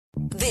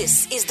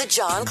This is the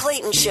John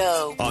Clayton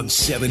Show on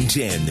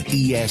 710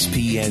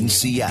 ESPN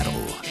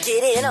Seattle.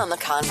 Get in on the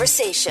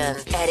conversation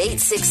at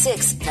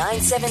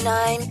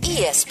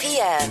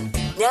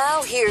 866-979-ESPN.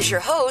 Now here's your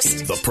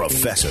host, the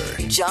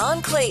Professor,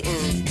 John Clayton.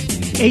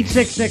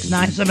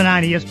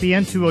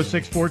 866-979-ESPN,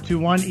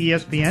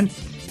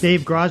 206-421-ESPN.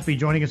 Dave Grosby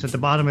joining us at the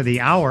bottom of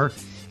the hour.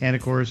 And,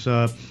 of course,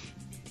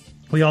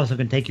 we also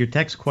can take your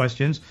text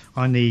questions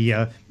on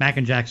the Mac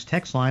and Jack's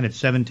text line at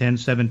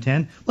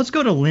 710-710. Let's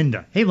go to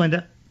Linda. Hey,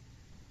 Linda.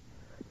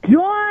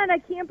 John, I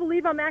can't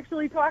believe I'm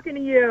actually talking to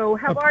you.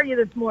 How are you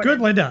this morning? Good,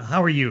 Linda.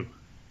 How are you?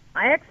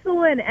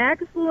 Excellent. I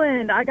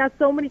got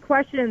so many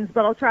questions,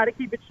 but I'll try to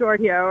keep it short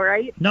here, all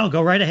right? No,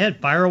 go right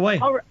ahead. Fire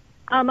away.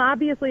 I'm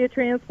obviously a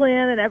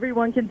transplant, and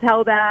everyone can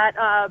tell that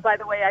by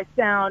the way I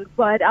sound,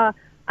 but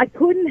I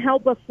couldn't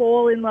help but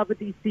fall in love with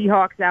these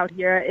Seahawks out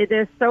here. It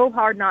is so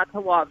hard not to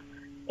love.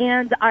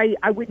 And I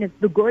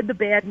witnessed the good, the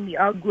bad, and the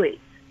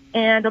ugly.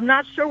 And I'm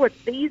not sure what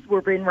phase we're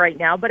in right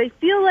now, but I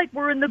feel like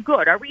we're in the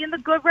good. Are we in the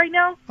good right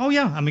now? Oh,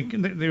 yeah. I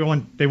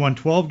mean, they won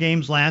 12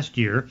 games last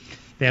year.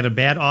 They had a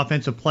bad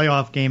offensive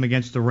playoff game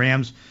against the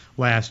Rams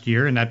last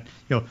year, and that,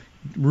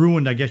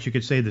 ruined, I guess you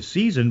could say, the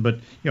season.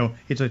 But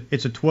it's a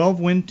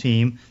 12-win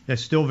team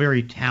that's still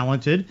very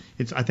talented.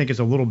 I think it's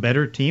a little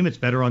better team. It's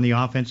better on the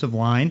offensive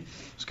line.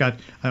 It's got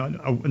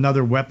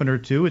another weapon or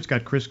two. It's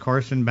got Chris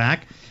Carson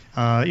back.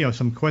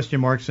 Some question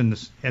marks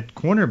at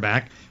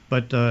cornerback,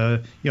 but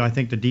I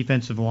think the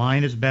defensive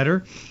line is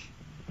better.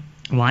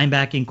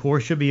 Linebacking core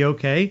should be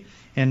okay,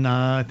 and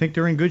I think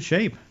they're in good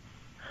shape.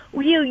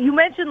 Well, you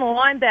mentioned the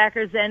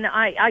linebackers, and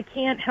I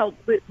can't help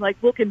but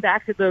looking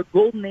back to the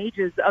golden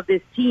ages of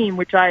this team,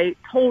 which I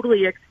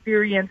totally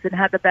experienced and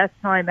had the best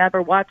time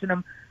ever watching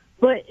them.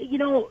 But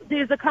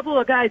there's a couple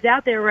of guys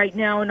out there right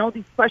now, and all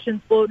these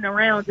questions floating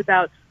around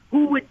about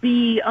who would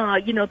be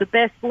the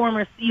best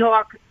former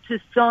Seahawk to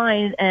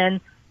sign.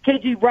 And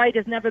KJ Wright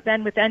has never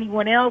been with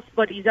anyone else,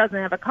 but he doesn't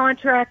have a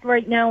contract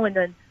right now. And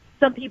then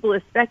some people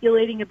are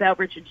speculating about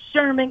Richard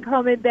Sherman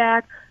coming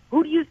back.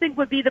 Who do you think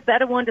would be the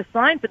better one to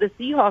sign for the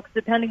Seahawks,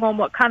 depending on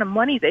what kind of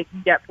money they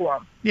can get for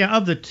him? Yeah,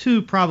 of the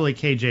two, probably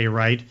KJ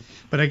Wright.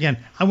 But again,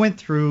 I went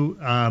through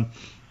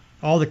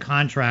all the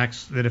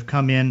contracts that have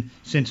come in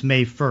since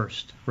May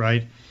 1st,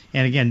 right?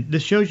 And again,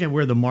 this shows you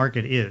where the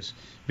market is.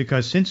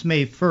 Because since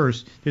May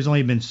 1st, there's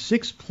only been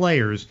 6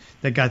 players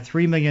that got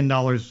 $3 million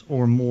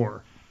or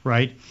more,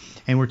 right?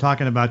 And we're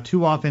talking about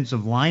 2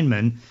 offensive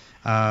linemen.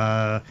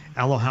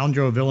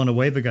 Alejandro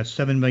Villanueva got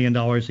 $7 million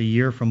a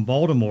year from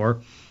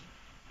Baltimore.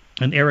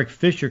 And Eric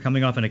Fisher,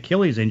 coming off an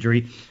Achilles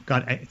injury,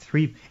 got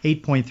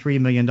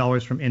 $8.3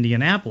 million from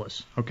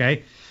Indianapolis,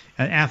 okay?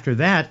 And after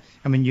that,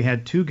 you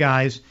had 2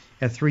 guys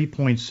at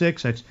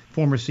 3.6. That's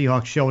former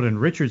Seahawk Sheldon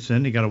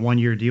Richardson. He got a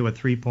 1-year deal at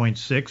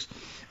 3.6.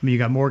 You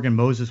got Morgan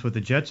Moses with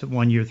the Jets at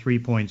 1 year,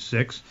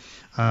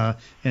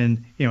 3.6.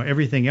 And,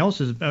 everything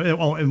else is a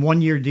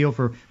 1-year deal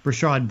for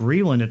Rashad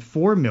Breeland at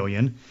 $4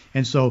 million.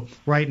 And so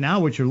right now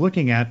what you're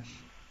looking at,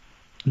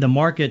 the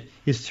market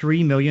is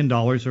 $3 million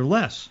or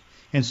less.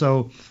 And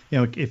so,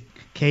 if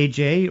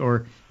KJ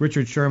or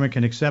Richard Sherman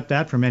can accept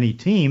that from any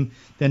team,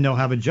 then they'll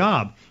have a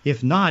job.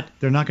 If not,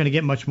 they're not going to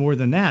get much more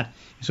than that.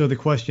 So the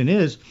question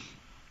is,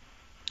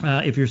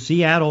 if you're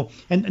Seattle,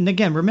 and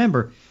again,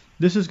 remember,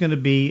 this is going to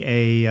be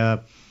a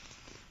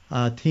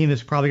team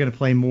that's probably going to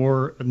play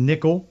more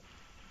nickel.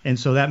 And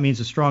so that means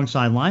the strong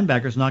side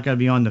linebacker is not going to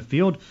be on the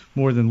field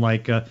more than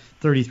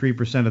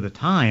 33% of the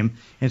time.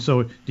 And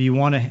so do you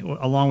want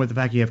to, along with the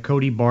fact you have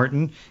Cody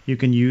Barton, you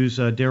can use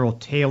Darrell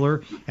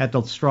Taylor at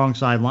the strong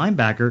side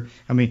linebacker.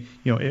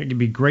 It'd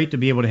be great to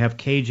be able to have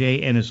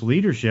KJ and his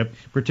leadership,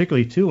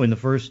 particularly too in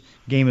the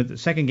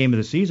second game of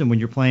the season when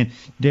you're playing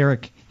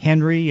Derrick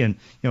Henry, and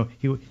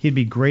he'd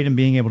be great in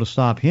being able to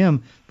stop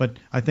him. But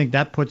I think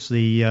that puts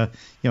it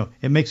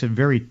makes it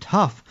very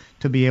tough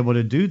to be able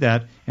to do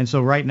that. And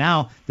so right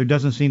now there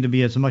doesn't seem to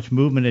be as much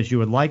movement as you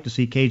would like to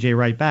see KJ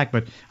Wright back.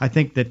 But I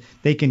think that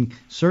they can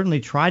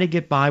certainly try to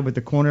get by with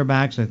the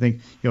cornerbacks. I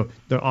think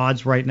the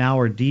odds right now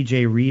are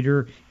DJ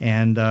Reader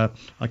and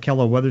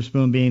Ahkello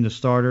Witherspoon being the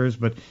starters,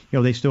 but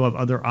they still have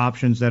other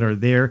options that are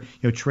there.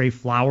 Trey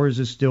Flowers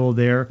is still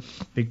there,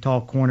 big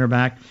tall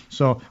cornerback.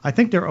 So I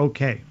think they're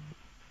okay.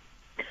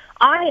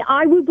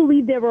 I would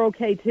believe they were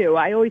okay too.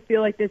 I always feel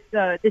like this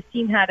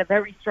team had a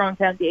very strong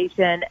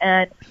foundation,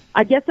 and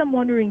I guess I'm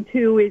wondering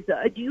too is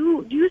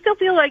do you still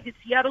feel like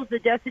Seattle's the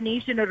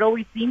destination it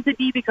always seemed to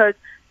be? Because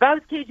if I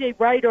was KJ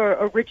Wright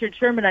or Richard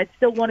Sherman, I'd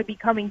still want to be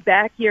coming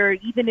back here,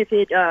 even if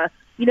it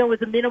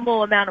was a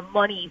minimal amount of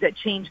money that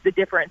changed the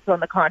difference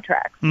on the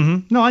contract.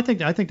 Mm-hmm. No, I think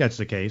that's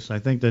the case. I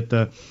think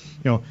that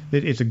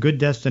it's a good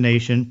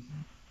destination.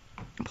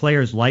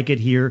 Players like it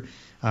here.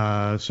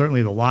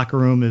 Certainly the locker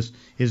room is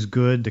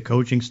good. The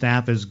coaching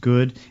staff is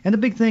good. And the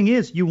big thing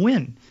is you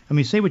win.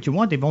 Say what you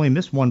want. They've only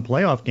missed 1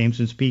 playoff game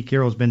since Pete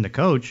Carroll's been the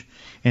coach.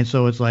 And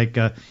so it's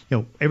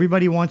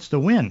everybody wants to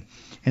win.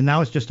 And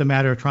now it's just a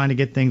matter of trying to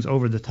get things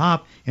over the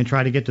top and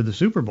try to get to the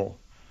Super Bowl.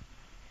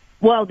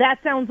 Well,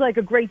 that sounds like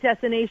a great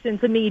destination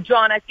to me,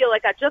 John. I feel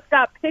like I just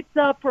got picked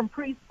up from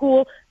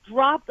preschool,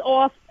 dropped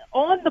off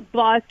on the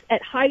bus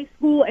at high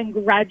school and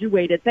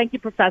graduated. Thank you,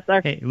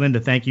 Professor. Hey, Linda,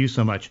 thank you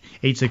so much.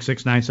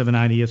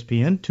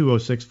 866-979-ESPN,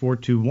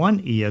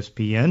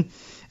 206-421-ESPN.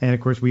 And, of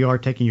course, we are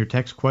taking your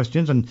text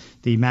questions on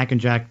the Mac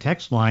and Jack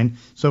text line.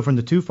 So from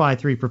the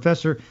 253,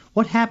 Professor,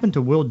 what happened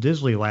to Will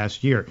Dissly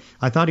last year?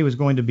 I thought he was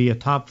going to be a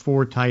top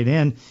 4 tight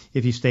end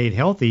if he stayed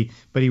healthy,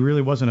 but he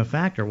really wasn't a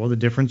factor. Well, the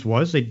difference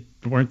was they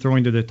weren't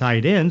throwing to the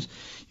tight ends.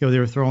 They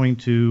were throwing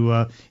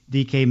to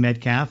DK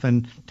Metcalf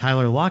and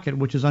Tyler Lockett,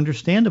 which is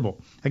understandable.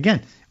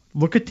 Again,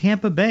 look at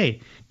Tampa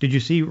Bay. Did you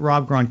see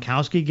Rob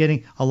Gronkowski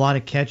getting a lot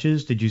of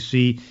catches? Did you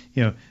see,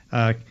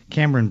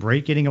 Cameron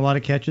Brate getting a lot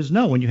of catches?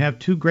 No. When you have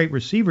two great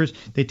receivers,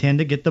 they tend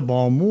to get the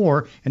ball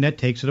more, and that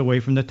takes it away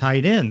from the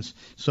tight ends.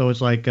 So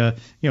it's like,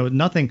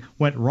 nothing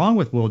went wrong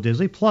with Will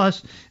Dissly.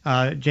 Plus,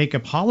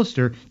 Jacob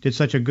Hollister did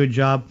such a good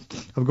job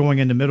of going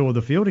in the middle of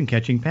the field and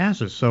catching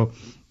passes. So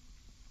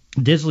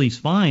Dissly's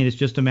fine. It's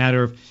just a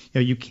matter of,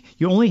 you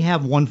only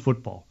have one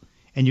football.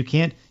 And you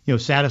can't,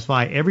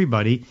 satisfy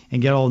everybody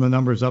and get all the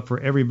numbers up for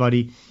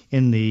everybody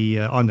in the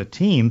on the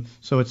team.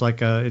 So it's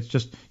like it's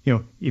just,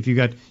 if you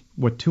got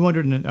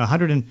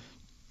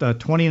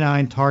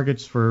 129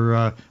 targets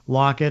for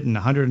Lockett and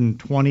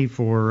 120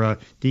 for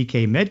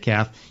DK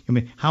Metcalf,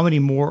 how many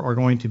more are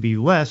going to be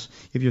less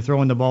if you're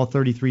throwing the ball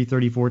 33,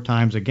 34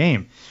 times a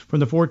game? From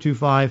the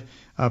 425,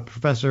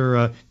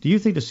 Professor, do you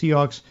think the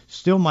Seahawks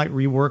still might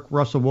rework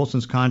Russell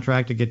Wilson's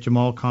contract to get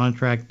Jamal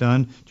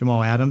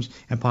Adams,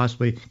 and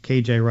possibly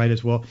KJ Wright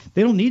as well?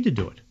 They don't need to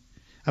do it.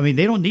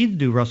 They don't need to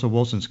do Russell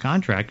Wilson's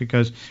contract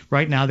because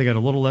right now they got a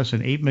little less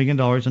than $8 million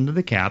under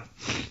the cap.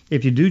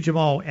 If you do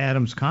Jamal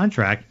Adams'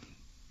 contract,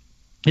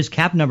 his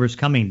cap number is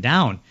coming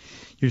down.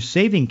 You're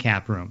saving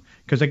cap room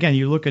because, again,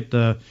 you look at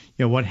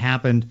what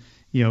happened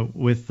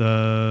with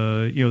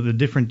the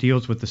different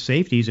deals with the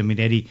safeties.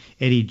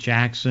 Eddie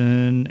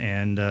Jackson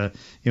and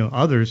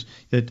others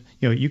that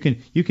you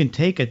can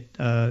take it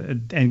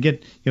and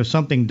get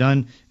something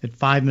done at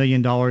 $5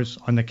 million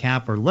on the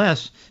cap or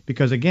less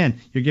because,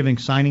 again, you're giving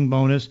signing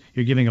bonus,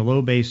 you're giving a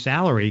low base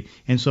salary,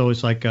 and so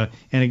it's like and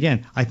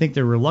again, I think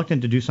they're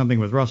reluctant to do something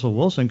with Russell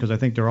Wilson because I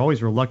think they're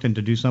always reluctant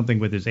to do something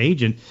with his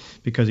agent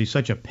because he's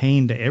such a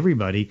pain to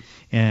everybody,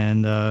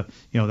 and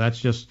that's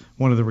just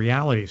one of the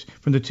realities.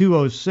 From the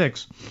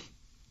 206.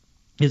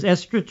 Is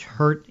Eskridge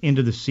hurt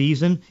into the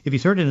season? If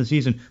he's hurt in the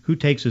season, who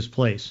takes his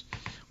place?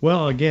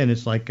 Well, again,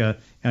 it's like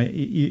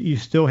you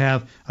still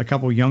have a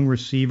couple young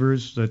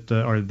receivers that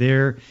are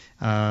there.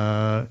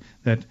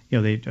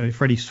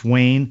 Freddie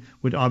Swain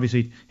would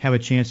obviously have a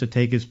chance to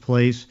take his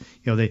place.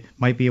 They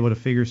might be able to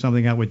figure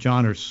something out with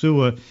John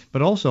Ursua.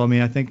 But also,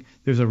 I think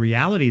there's a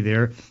reality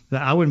there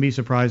that I wouldn't be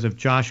surprised if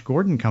Josh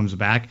Gordon comes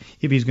back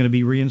if he's going to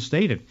be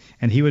reinstated.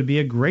 And he would be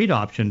a great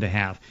option to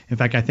have. In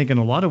fact, I think in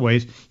a lot of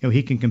ways,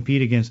 he can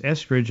compete against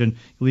Eskridge and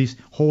at least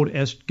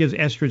gives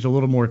Eskridge a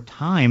little more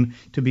time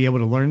to be able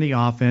to learn the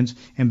offense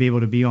and be able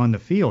to be on the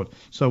field.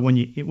 So when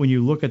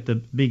you look at the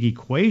big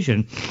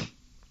equation,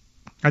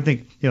 I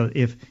think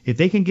if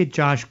they can get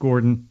Josh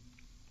Gordon,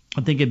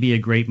 I think it'd be a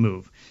great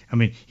move.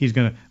 He's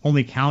going to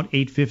only count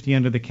 $850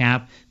 under the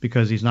cap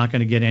because he's not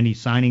going to get any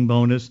signing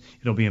bonus.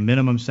 It'll be a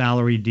minimum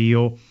salary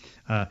deal,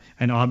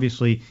 and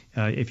obviously,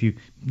 if you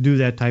do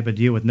that type of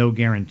deal with no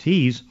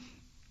guarantees,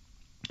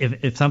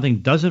 if something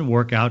doesn't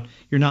work out,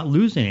 you're not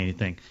losing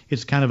anything.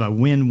 It's kind of a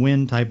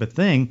win-win type of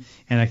thing,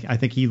 and I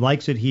think he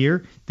likes it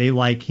here. They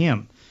like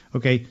him.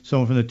 Okay,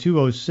 so from the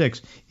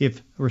 206,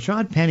 if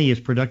Rashad Penny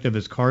is productive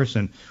as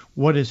Carson,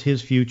 what is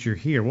his future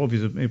here? Well,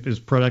 if his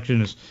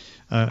production is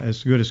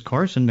as good as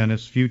Carson, then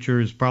his future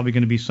is probably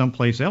going to be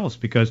someplace else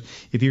because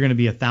if you're going to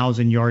be a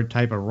 1,000-yard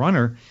type of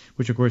runner,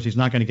 which, of course, he's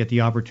not going to get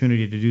the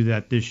opportunity to do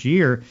that this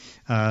year,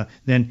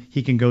 then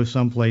he can go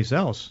someplace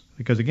else.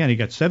 Because, again, he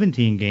got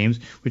 17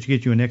 games, which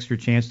gives you an extra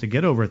chance to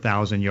get over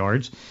 1,000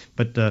 yards.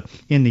 But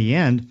in the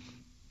end,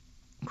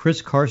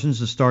 Chris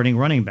Carson's the starting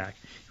running back.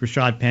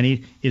 Rashad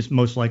Penny is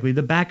most likely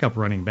the backup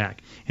running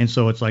back. And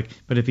so it's like,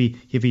 but if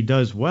he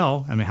does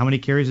well, how many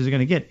carries is he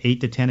going to get?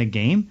 8 to 10 a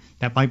game?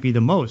 That might be the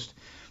most.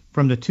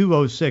 From the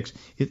 206,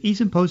 is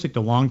Eason Posick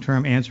the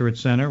long-term answer at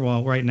center?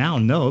 Well, right now,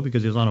 no,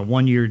 because he's on a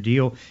one-year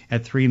deal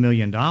at $3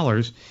 million.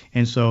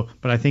 And so,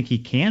 but I think he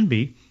can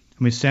be.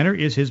 Center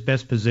is his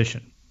best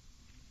position.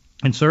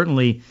 And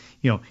certainly,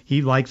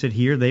 he likes it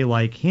here. They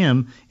like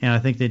him. And I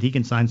think that he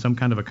can sign some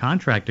kind of a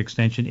contract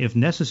extension if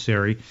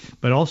necessary.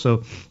 But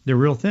also, they're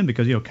real thin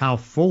because, Kyle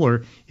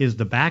Fuller is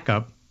the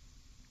backup.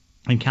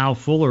 And Kyle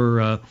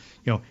Fuller,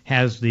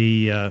 has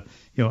the,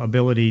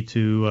 ability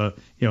to,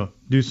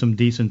 do some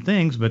decent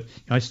things. But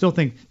I still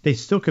think they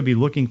still could be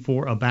looking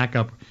for a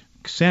backup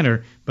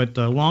center. But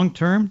long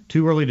term,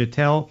 too early to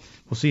tell.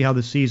 We'll see how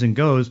the season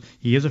goes.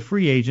 He is a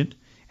free agent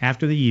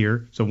after the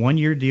year. It's a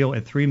one-year deal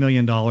at $3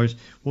 million.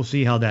 We'll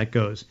see how that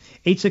goes.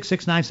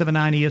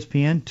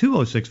 866-979-ESPN,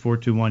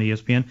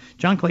 206-421-ESPN.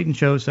 John Clayton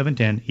Show,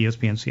 710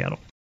 ESPN Seattle.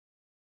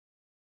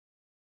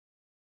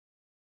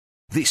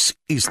 This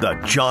is the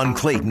John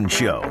Clayton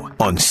Show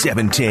on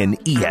 710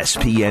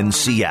 ESPN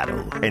Seattle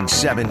and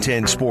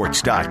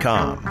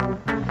 710sports.com.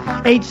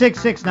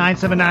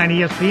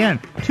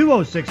 866-979-ESPN,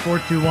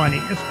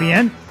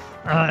 206-421-ESPN.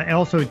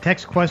 Also,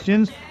 text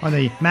questions on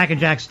the Mac and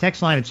Jack's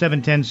text line at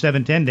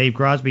 710-710. Dave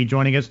Crosby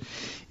joining us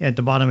at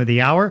the bottom of the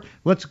hour.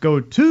 Let's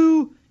go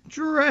to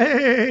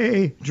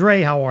Dre.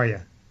 Dre, how are you?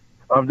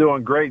 I'm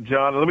doing great,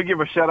 John. Let me give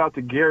a shout-out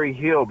to Gary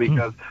Hill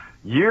because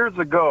years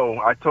ago,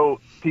 I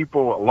told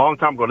people a long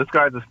time ago, this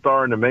guy's a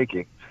star in the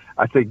making.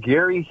 I said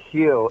Gary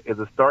Hill is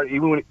a star.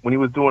 Even when he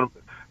was doing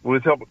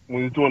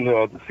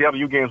the Seattle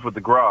U games with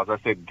the Graz, I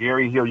said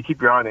Gary Hill. You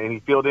keep your eye on it, and he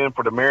filled in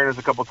for the Mariners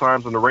a couple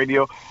times on the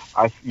radio.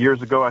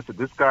 Years ago, I said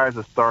this guy is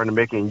a star in the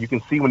making. You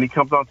can see when he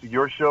comes onto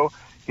your show,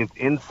 his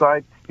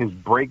insight, his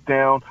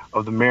breakdown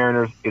of the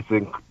Mariners.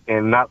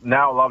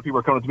 Now a lot of people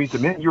are coming to me and say,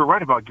 "Man, you were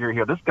right about Gary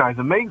Hill. This guy's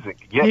amazing."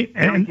 Yes,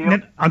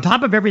 and on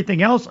top of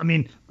everything else, I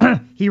mean,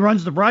 he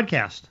runs the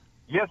broadcast.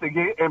 Yes,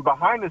 and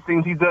behind the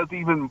scenes, he does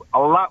even a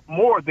lot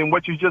more than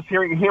what you're just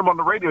hearing him on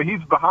the radio.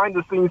 He's behind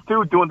the scenes,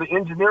 too, doing the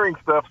engineering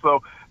stuff.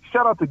 So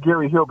shout out to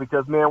Gary Hill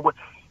because, man,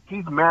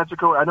 he's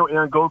magical. I know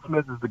Aaron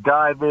Goldsmith is the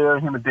guy there,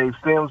 him and Dave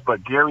Sims,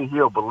 but Gary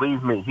Hill,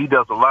 believe me, he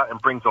does a lot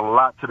and brings a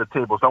lot to the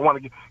table. So I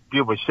want to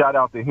give a shout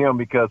out to him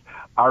because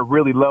I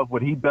really love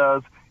what he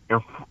does.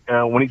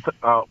 And when he's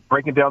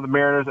breaking down the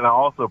Mariners, and I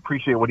also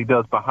appreciate what he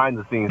does behind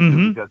the scenes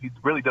too, because he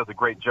really does a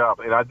great job.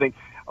 And I think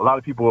a lot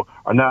of people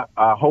are not,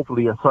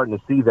 hopefully, are starting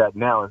to see that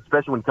now,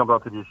 especially when he comes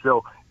onto the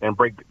show and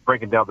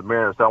breaking down the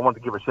Mariners. So I want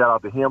to give a shout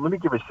out to him. Let me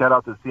give a shout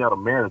out to the Seattle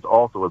Mariners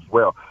also as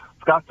well.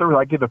 Scott Servais,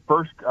 I give a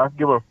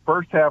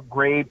first half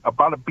grade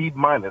about a B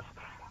minus.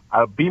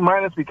 B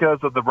minus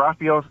because of the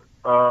Rafael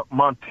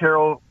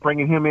Montero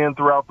bringing him in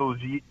throughout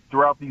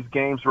these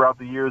games, throughout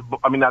the years.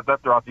 I mean, not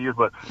that throughout the years,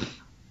 but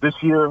this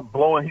year,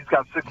 he's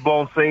got 6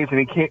 blown saves,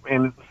 and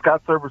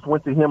Scott Servais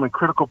went to him in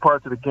critical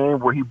parts of the game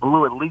where he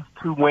blew at least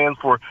 2 wins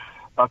for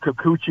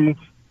Kikuchi,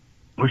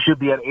 who should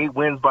be at 8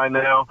 wins by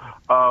now.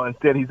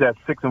 Instead, he's at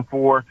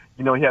 6-4.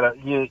 You know, he had a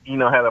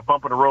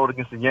bump in the road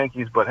against the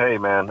Yankees, but hey,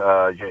 man,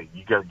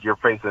 you're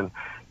facing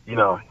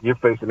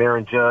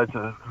Aaron Judge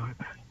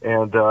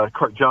and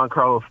John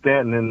Carlos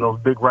Stanton in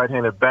those big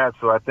right-handed bats.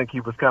 So I think he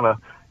was kind of,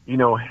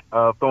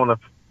 throwing a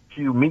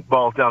few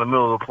meatballs down the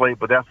middle of the plate,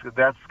 but that's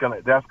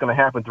gonna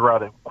happen throughout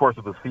the course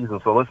of the season.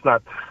 So let's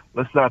not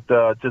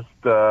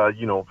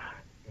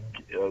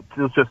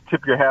just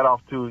tip your hat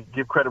off to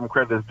give credit when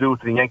credit is due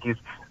to the Yankees.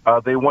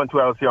 They won 2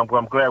 out of 3. I'm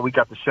glad we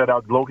got the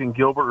shutout. Logan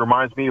Gilbert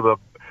reminds me of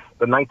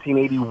the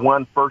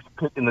 1981 first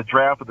pick in the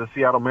draft of the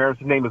Seattle Mariners.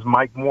 His name is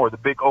Mike Moore, the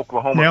big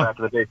Oklahoma back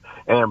in the day.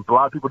 And a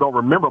lot of people don't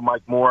remember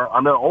Mike Moore.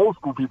 I know old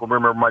school people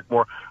remember Mike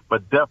Moore,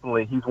 but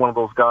definitely he's one of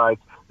those guys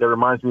that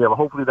reminds me of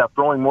hopefully that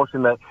throwing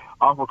motion, that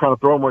awful kind of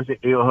throwing motion,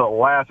 it'll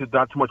last. It's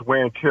not too much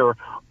wear and tear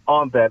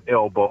on that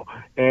elbow.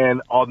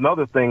 And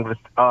another thing,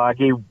 I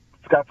gave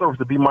Scott Servais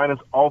the B minus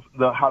off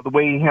the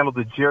way he handled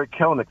the Jarred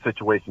Kelenic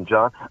situation,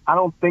 John. I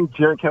don't think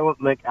Jarred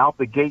Kelenic out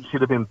the gate should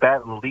have been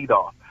batting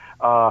leadoff.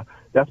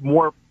 That's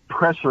more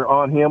pressure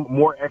on him,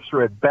 more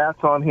extra at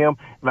bats on him,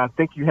 and I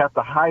think you have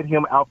to hide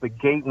him out the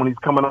gate when he's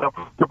coming up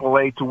from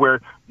AAA to where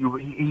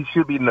he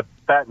should be in the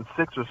batting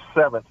 6th or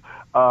 7th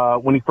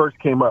when he first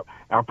came up.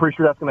 And I'm pretty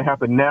sure that's going to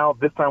happen now.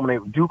 This time when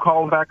they do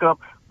call him back up,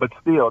 but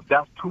still,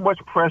 that's too much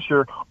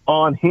pressure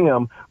on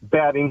him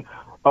batting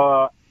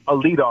a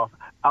leadoff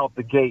out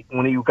the gate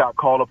when he got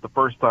called up the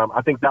first time.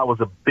 I think that was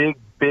a big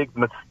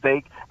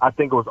mistake. I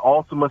think it was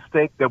also a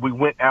mistake that we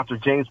went after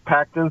James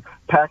Paxton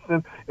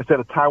instead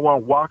of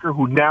Taijuan Walker,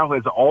 who now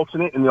is an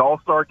alternate in the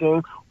All-Star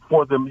game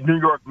for the New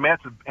York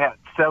Mets at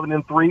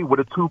 7-3 with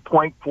a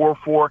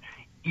 2.44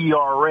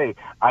 ERA.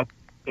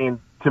 And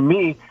to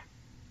me,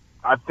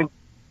 I think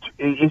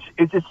it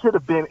just should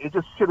have been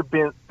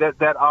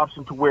that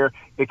option to where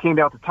it came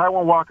down to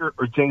Taijuan Walker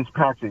or James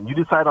Paxton. You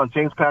decide on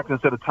James Paxton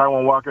instead of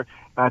Taijuan Walker,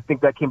 and I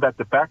think that came back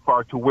to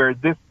backfire to where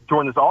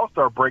during this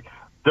All-Star break,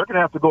 they're going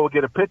to have to go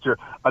get a pitcher,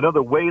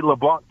 another Wade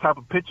LeBlanc type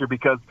of pitcher,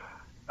 because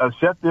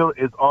Sheffield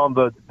is on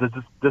the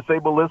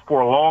disabled list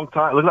for a long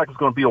time. It looks like it's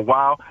going to be a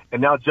while,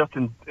 and now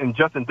Justin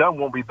Dunn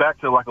won't be back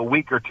till like a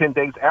week or 10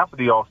 days after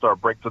the All-Star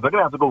break. So they're going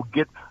to have to go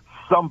get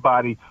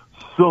somebody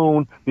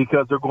soon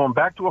because they're going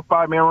back to a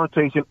 5-man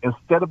rotation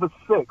instead of a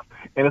 6,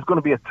 and it's going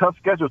to be a tough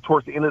schedule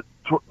towards the end of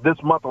this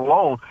month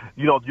alone.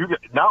 You know, you're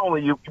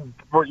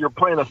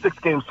playing a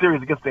 6-game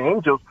series against the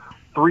Angels,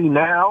 3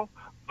 now.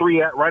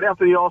 3 right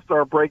after the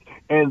All-Star break,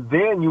 and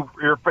then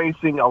you're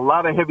facing a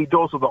lot of heavy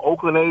dose of the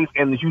Oakland A's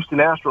and the Houston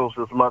Astros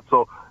this month.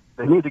 So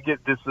they need to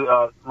get this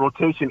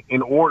rotation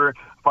in order,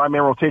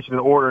 5-man rotation in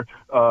order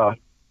to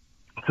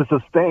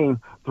sustain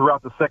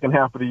throughout the second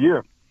half of the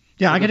year.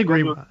 Yeah, I could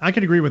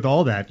agree with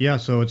all that. Yeah,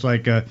 so it's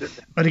like,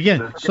 but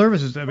again,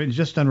 Servais has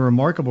just done a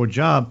remarkable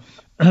job,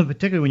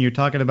 particularly when you're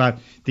talking about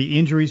the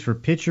injuries for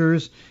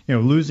pitchers. You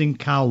know, losing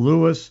Kyle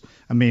Lewis.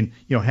 I mean,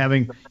 you know,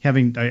 having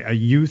a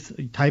youth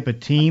type of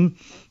team.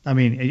 I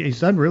mean,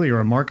 he's done really a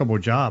remarkable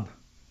job.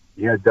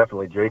 Yeah,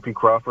 definitely. J.P.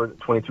 Crawford,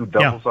 22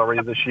 doubles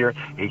already this year.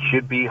 He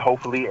should be,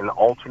 hopefully, an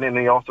alternate in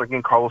the All-Star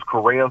game. Carlos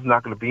Correa's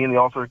not going to be in the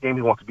All-Star game.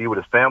 He wants to be with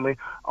his family,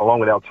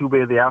 along with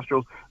Altuve of the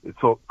Astros.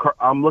 So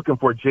I'm looking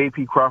for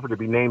J.P. Crawford to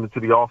be named into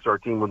the All-Star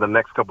team within the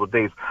next couple of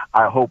days,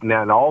 I hope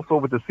now. And also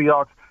with the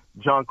Seahawks,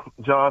 John,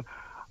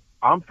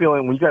 I'm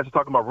feeling, when you guys are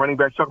talking about running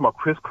backs, talking about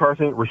Chris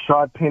Carson,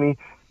 Rashad Penny,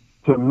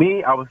 to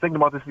me, I was thinking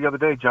about this the other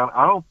day, John.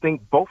 I don't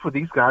think both of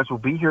these guys will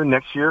be here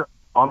next year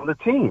on the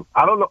team.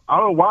 I don't know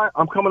why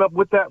I'm coming up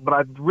with that, but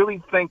I really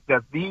think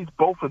that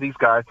both of these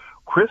guys,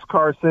 Chris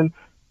Carson,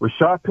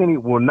 Rashad Penny,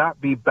 will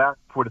not be back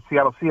for the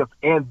Seattle Seahawks.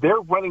 And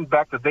their running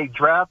back that they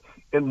draft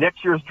in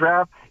next year's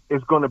draft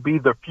is going to be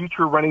the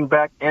future running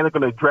back, and they're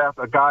going to draft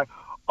a guy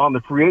on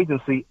the free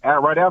agency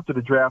right after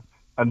the draft,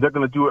 and they're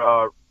going to do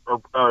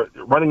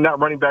not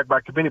running back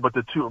by committee, but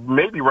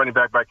maybe running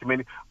back by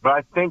committee. But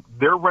I think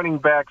their running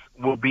backs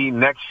will be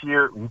next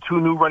year 2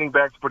 new running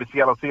backs for the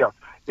Seattle Seahawks.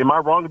 Am I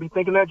wrong to be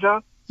thinking that,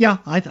 John? Yeah,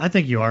 I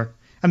think you are.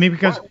 I mean,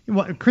 because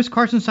Chris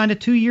Carson signed a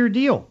 2-year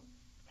deal.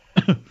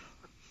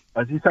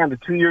 Has he signed a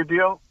 2-year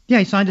deal? Yeah,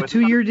 he signed a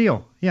 2-year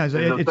deal. Yeah, is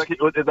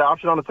the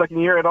option on the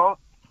second year at all?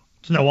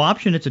 It's no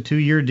option. It's a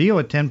 2-year deal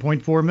at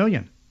 $10.4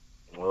 million.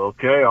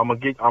 Okay, I'm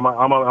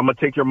gonna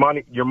take your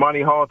money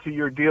Hall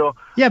 2-year deal.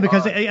 Yeah,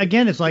 because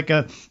again, it's like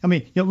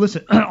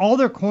listen, all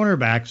their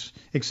cornerbacks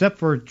except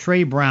for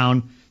Trey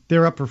Brown,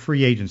 they're up for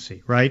free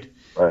agency, right?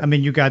 I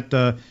mean, you got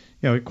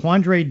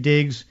Quandre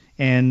Diggs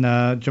and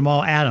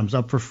Jamal Adams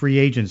up for free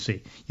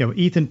agency.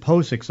 Ethan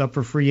Posic's up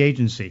for free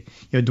agency.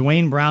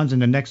 Dwayne Brown's in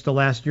the next to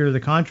last year of the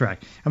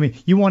contract. I mean,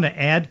 you want to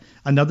add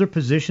another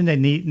position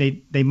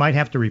they might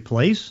have to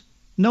replace?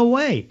 No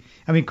way.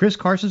 I mean, Chris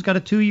Carson's got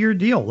a 2-year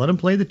deal. Let him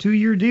play the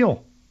 2-year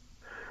deal.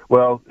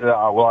 Well,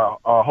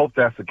 I hope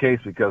that's the case,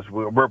 because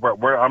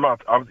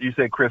you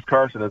say Chris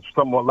Carson. It's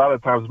a lot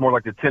of times it's more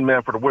like the 10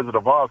 man for the Wizard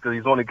of Oz, because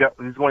he's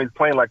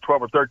playing like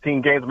 12 or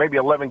 13 games, maybe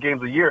 11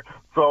 games a year.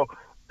 So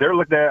they're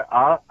looking at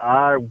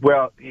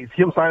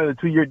him signing a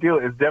 2-year deal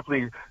is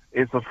definitely.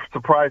 It's a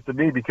surprise to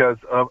me because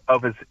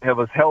of his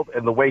health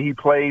and the way he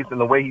plays and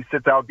the way he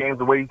sits out games,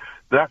 but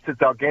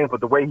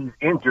the way he's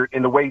injured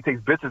and the way he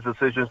takes business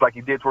decisions like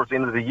he did towards the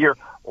end of the year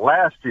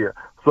last year.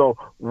 So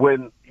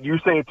when you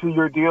say a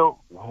 2-year deal,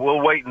 we'll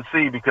wait and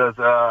see, because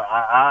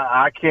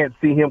I can't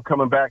see him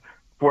coming back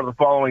for the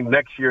following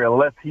next year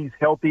unless he's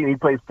healthy and he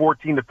plays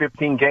 14 to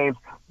 15 games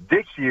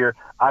this year.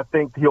 I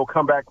think he'll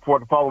come back for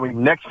the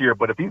following next year.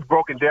 But if he's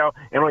broken down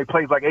and only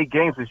plays like 8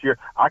 games this year,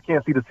 I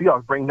can't see the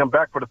Seahawks bringing him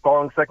back for the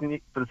second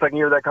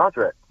year of that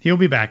contract. He'll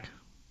be back.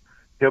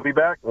 He'll be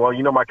back? Well,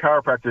 my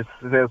chiropractor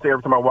says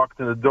every time I walk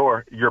in the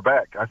door, "You're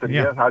back." I said,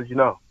 "Yes." How did you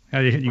know?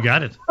 You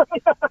got it.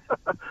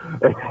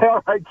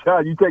 All right,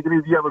 John. You take it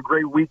easy. You have a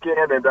great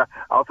weekend, and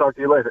I'll talk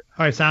to you later.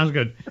 All right, sounds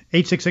good.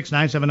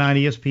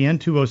 866-979-ESPN,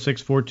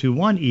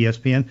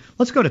 206-421-ESPN.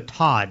 Let's go to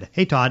Todd.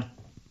 Hey, Todd.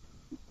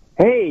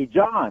 Hey,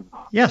 John.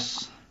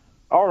 Yes.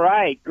 All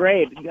right,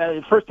 great.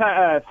 First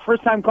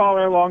time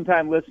caller, long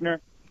time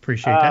listener.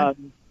 Appreciate that.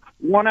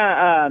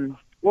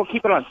 We'll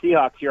keep it on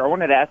Seahawks here. I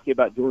wanted to ask you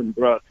about Jordan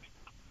Brooks.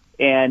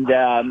 And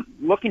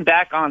looking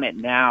back on it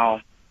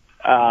now,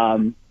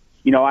 I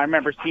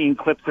remember seeing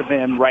clips of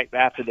him right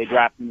after they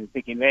drafted him and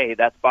thinking, hey,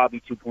 that's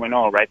Bobby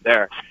 2.0 right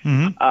there.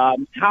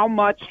 Mm-hmm.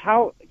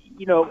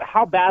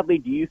 How badly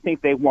do you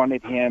think they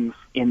wanted him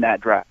in that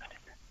draft?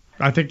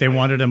 I think they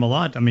wanted him a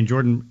lot. I mean,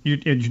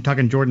 you're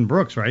talking Jordan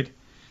Brooks, right?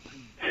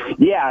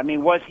 Yeah, I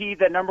mean, was he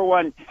the number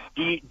one?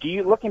 Do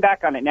you looking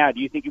back on it now, do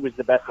you think he was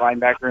the best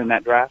linebacker in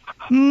that draft?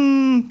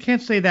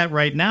 Can't say that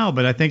right now,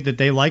 but I think that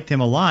they liked him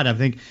a lot. I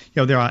think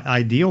their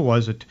ideal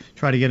was to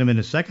try to get him in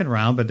the second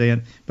round, but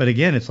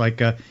again, it's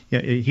like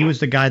he was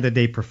the guy that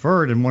they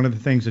preferred, and one of the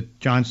things that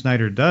John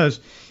Snyder does,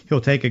 he'll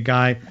take a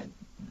guy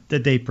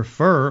that they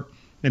prefer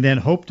and then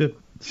hope to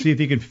see if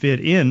he can fit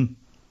in.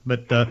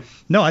 But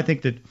no, I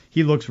think that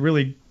he looks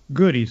really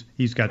good.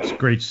 He's got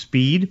great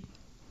speed.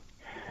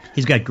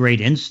 He's got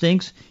great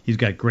instincts. He's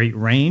got great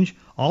range.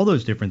 All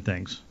those different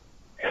things.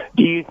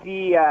 Do you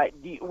see?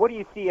 What do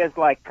you see as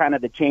like kind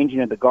of the changing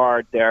of the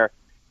guard there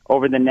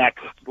over the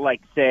next, like,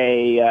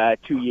 say,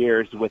 2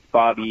 years with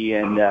Bobby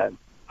and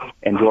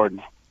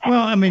Jordan?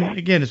 Well, I mean,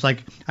 again, it's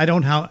like I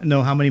don't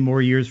know how many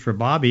more years for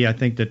Bobby. I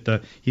think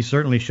that he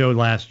certainly showed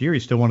last year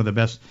he's still one of the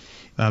best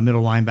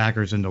middle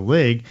linebackers in the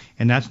league,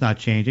 and that's not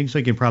changing. So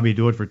he can probably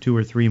do it for 2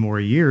 or 3 more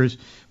years.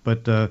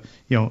 But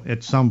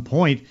at some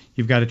point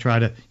you've got to try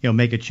to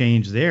make a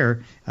change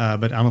there.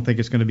 But I don't think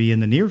it's going to be in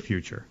the near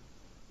future.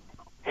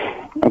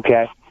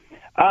 Okay.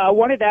 I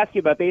wanted to ask you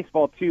about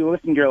baseball too.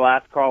 Listening to your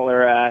last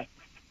caller,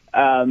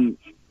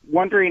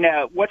 wondering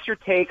what's your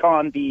take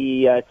on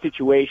the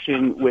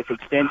situation with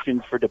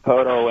extensions for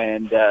Dipoto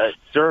and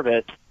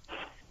Service,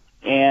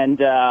 and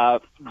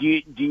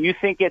do you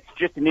think it's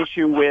just an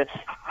issue with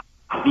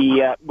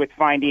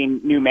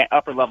finding new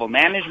upper level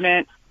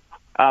management?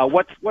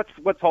 What's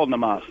holding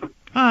them up?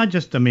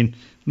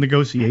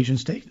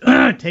 Negotiations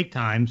take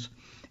times,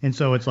 and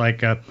so it's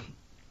like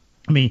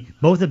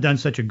both have done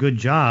such a good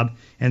job,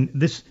 and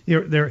this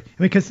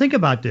because think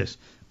about this.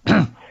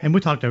 and we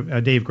talked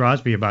to Dave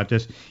Grosby about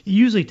this, it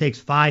usually takes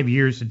 5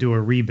 years to do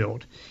a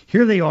rebuild.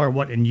 Here they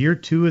are, in year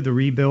 2 of the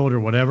rebuild or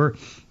whatever,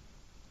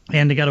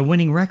 and they got a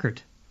winning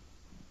record.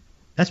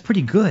 That's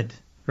pretty good,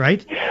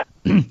 right?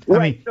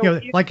 Right.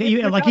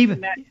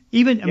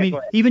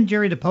 Even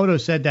Jerry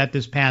Dipoto said that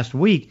this past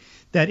week,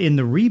 that in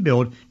the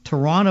rebuild,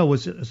 Toronto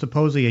was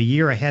supposedly a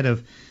year ahead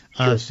of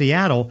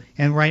Seattle,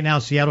 and right now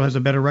Seattle has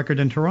a better record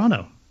than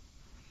Toronto.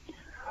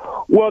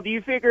 Well, do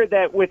you figure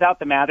that without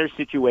the Mathers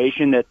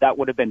situation that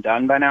would have been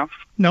done by now?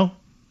 No,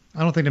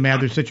 I don't think the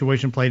Mathers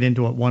situation played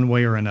into it one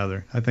way or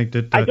another. I think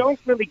that I don't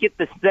really get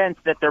the sense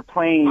that they're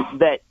playing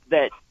that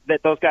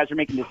those guys are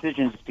making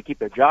decisions to keep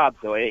their jobs.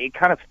 So it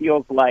kind of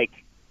feels like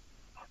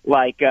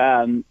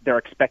they're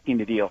expecting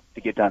the deal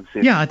to get done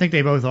soon. Yeah, I think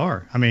they both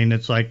are. I mean,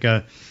 it's like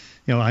I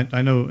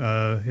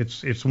know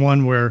it's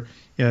one where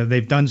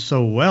they've done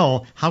so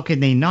well. How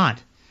can they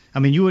not? I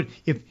mean, you would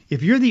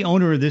if you're the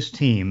owner of this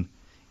team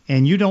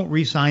and you don't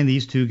re-sign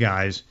these two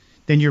guys,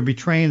 then you're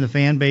betraying the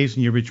fan base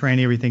and you're betraying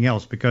everything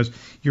else, because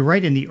you're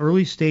right in the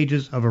early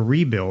stages of a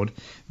rebuild.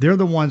 They're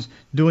the ones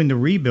doing the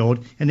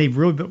rebuild, and they've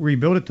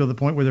rebuilt it to the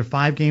point where they're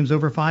 5 games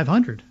over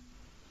 500.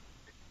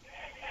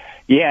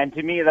 Yeah, and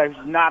to me, there's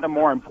not a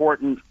more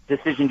important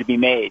decision to be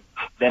made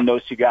than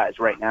those two guys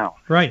right now.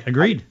 Right,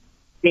 agreed.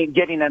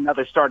 Getting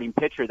another starting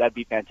pitcher, that'd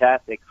be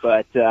fantastic,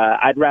 but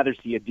I'd rather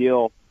see a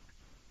deal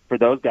for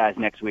those guys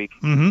next week.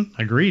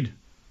 Mm-hmm, agreed.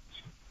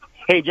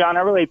 Hey, John, I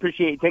really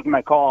appreciate you taking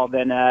my call.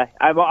 Then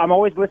I'm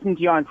always listening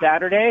to you on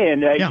Saturday,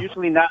 and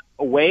usually not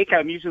awake.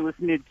 I'm usually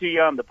listening to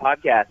you on the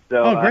podcast.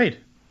 So, great.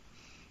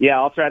 Yeah,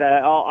 I'll try to.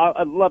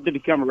 I'd love to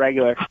become a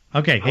regular.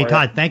 Okay. Hey,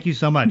 Todd, thank you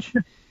so much.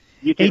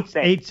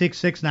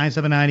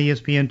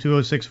 866-979-ESPN,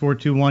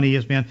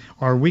 206-421-ESPN.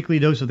 Our weekly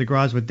dose of the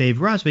Gros with Dave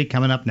Grosby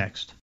coming up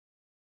next.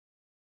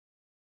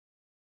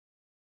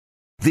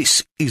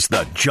 This is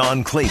the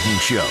John Clayton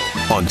Show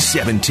on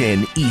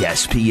 710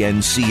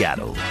 ESPN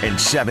Seattle and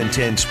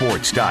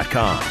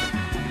 710sports.com.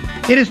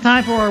 It is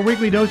time for our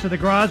weekly dose of the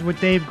Gros with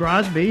Dave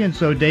Grosby. And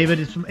so, David,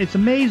 it's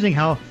amazing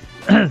how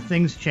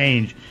things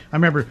change. I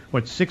remember,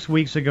 6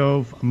 weeks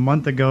ago, a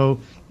month ago,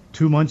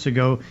 2 months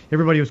ago,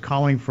 everybody was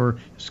calling for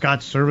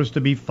Scott Service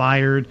to be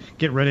fired,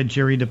 get rid of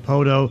Jerry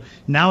Dipoto.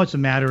 Now it's a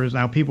matter of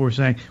now people are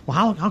saying,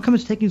 well, how come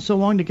it's taking so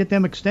long to get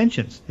them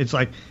extensions? It's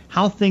like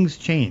how things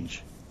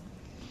change.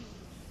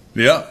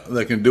 Yeah,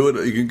 they can do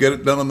it. You can get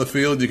it done on the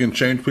field. You can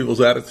change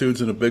people's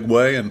attitudes in a big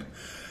way, and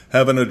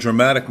having a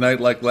dramatic night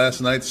like last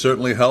night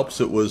certainly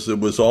helps. It was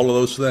all of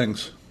those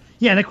things.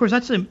 Yeah, and of course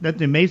that's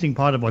the amazing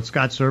part of what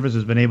Scott Service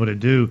has been able to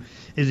do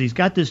is he's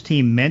got this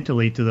team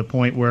mentally to the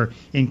point where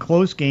in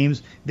close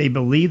games they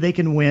believe they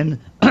can win.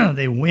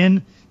 They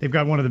win. They've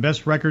got one of the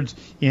best records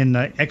in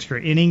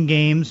extra inning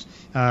games,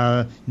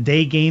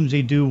 day games.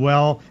 They do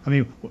well. I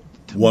mean.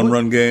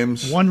 One-run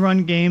games,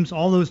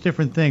 all those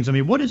different things. I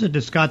mean, what is it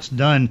that Scott's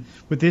done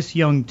with this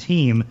young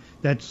team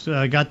that's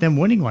got them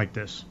winning like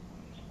this?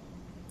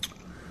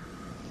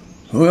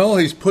 Well,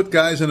 he's put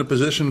guys in a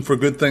position for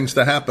good things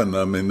to happen.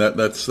 I mean,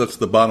 that's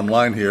the bottom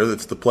line here.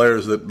 It's the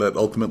players that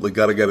ultimately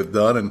got to get it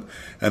done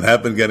and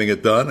have been getting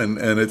it done.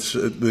 And it's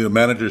the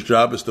manager's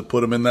job is to put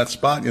them in that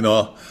spot. You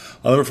know,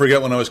 I'll never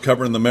forget when I was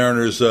covering the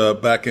Mariners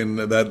back in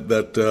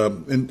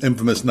that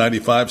infamous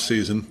 '95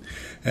 season.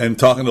 And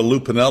talking to Lou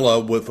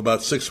Piniella with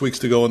about 6 weeks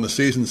to go in the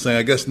season, saying,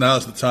 I guess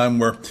now's the time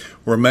where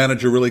a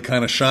manager really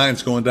kind of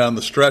shines going down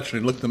the stretch.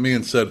 And he looked at me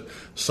and said,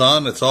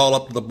 son, it's all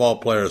up to the ball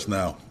players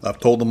now. I've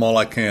told them all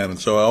I can. And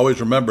so I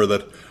always remember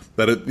that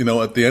at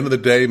the end of the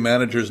day,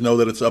 managers know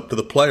that it's up to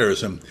the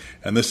players. And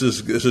this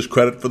is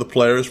credit for the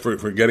players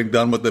for getting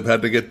done what they've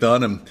had to get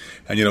done.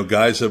 And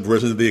guys have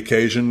risen to the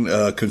occasion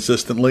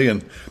consistently.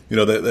 And,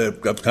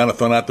 they've kind of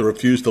thrown out the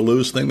refuse to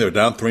lose thing. They're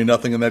down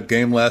 3-0 in that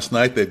game last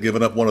night. They'd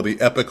given up one of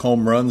the epic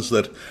home runs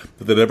that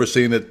they'd ever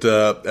seen at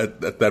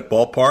that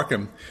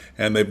ballpark.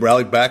 And they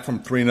rallied back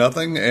from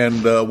 3-0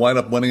 and wind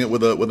up winning it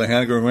with a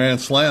Haniger grand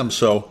slam.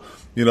 So,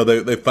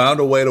 they found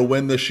a way to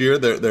win this year.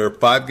 They're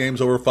 5 games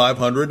over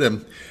 500.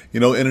 And,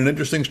 in an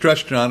interesting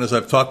stretch, John, as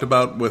I've talked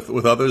about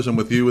with others and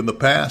with you in the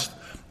past,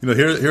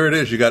 here it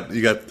is. You got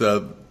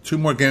 2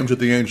 more games with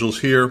the Angels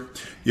here.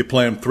 You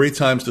play them 3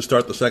 times to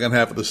start the second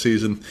half of the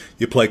season.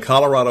 You play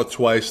Colorado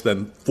twice,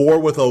 then 4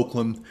 with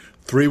Oakland,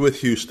 3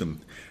 with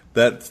Houston.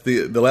 That's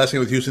the last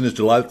game with Houston is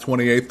July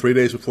 28th, 3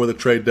 days before the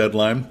trade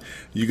deadline.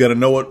 You got to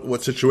know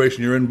what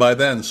situation you're in by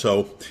then.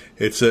 So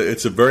it's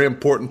a very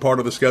important part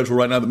of the schedule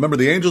right now. Remember,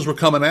 the Angels were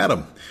coming at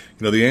them.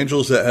 The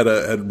Angels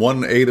had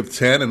won 8 of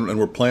 10 and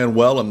were playing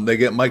well, and they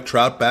get Mike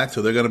Trout back,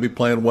 so they're going to be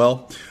playing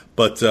well.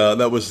 But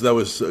that was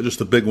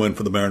just a big win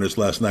for the Mariners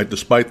last night,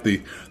 despite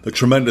the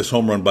tremendous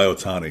home run by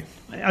Ohtani.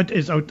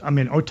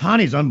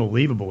 Ohtani's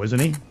unbelievable,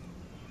 isn't he?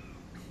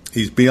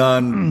 He's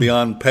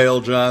beyond pale,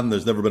 John.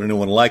 There's never been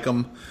anyone like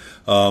him.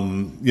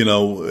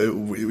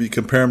 You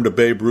compare him to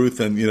Babe Ruth,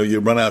 and you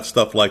run out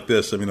stuff like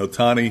this. I mean,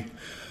 Ohtani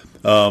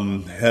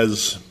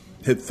has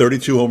hit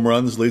 32 home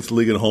runs, leads the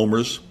league in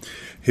homers.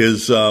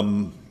 His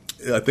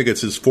I think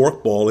it's his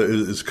forkball,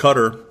 his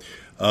cutter,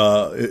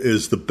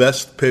 is the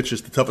best pitch,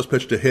 is the toughest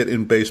pitch to hit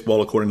in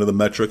baseball according to the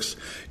metrics.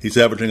 He's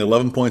averaging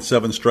 11.7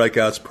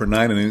 strikeouts per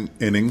 9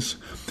 innings.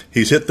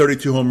 He's hit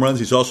 32 home runs.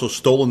 He's also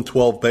stolen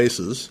 12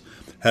 bases,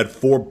 had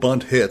 4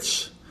 bunt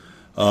hits.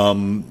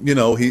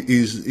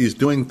 He's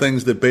doing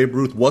things that Babe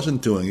Ruth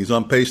wasn't doing. He's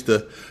on pace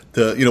to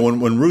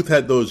when Ruth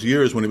had those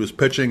years when he was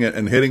pitching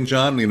and hitting,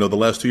 John, the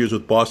last 2 years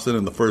with Boston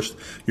and the first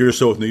year or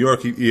so with New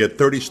York, he had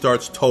 30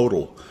 starts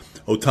total.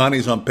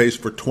 Ohtani's on pace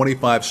for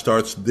 25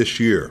 starts this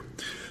year.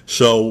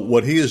 So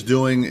what he is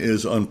doing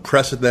is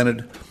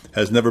unprecedented,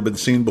 has never been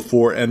seen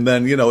before. And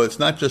then, it's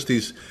not just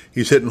he's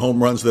hitting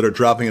home runs that are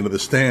dropping into the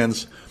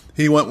stands.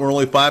 He went where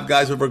only 5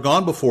 guys have ever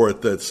gone before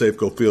at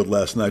Safeco Field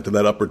last night to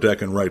that upper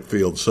deck in right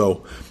field.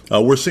 So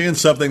we're seeing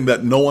something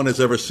that no one has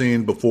ever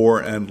seen before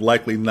and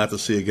likely not to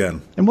see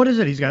again. And what is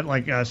it? He's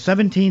got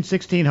 17,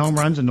 16 home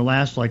runs in the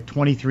last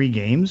 23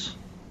 games.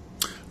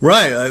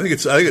 Right, I think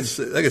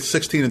it's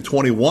 16 and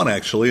 21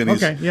 actually, and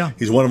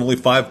he's one of only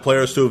 5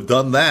 players to have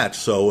done that.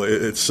 So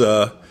it's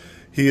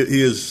he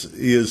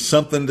is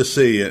something to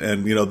see,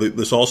 and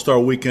this All-Star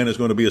weekend is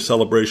going to be a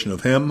celebration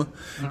of him.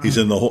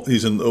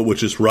 Uh-huh.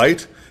 Which is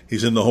right.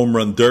 He's in the home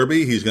run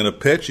derby. He's going to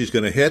pitch. He's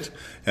going to hit,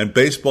 and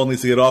baseball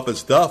needs to get off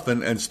its duff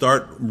and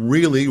start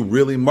really,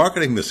 really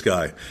marketing this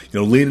guy.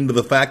 Lean into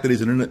the fact that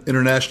he's an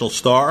international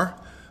star.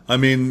 I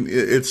mean,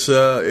 it's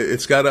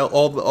got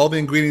all the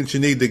ingredients you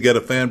need to get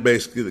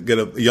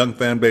a young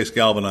fan base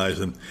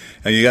galvanized, and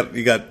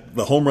you got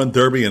the home run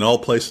derby in all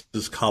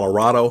places,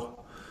 Colorado.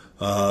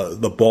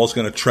 The ball's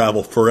going to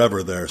travel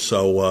forever there,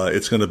 so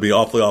it's going to be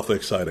awfully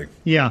exciting.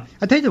 Yeah,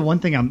 I tell you the one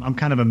thing I'm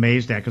kind of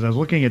amazed at, because I was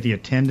looking at the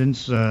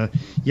attendance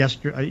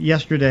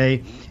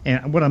yesterday,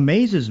 and what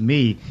amazes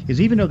me is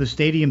even though the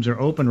stadiums are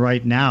open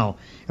right now,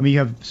 I mean, you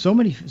have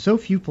so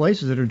few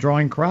places that are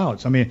drawing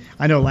crowds. I mean,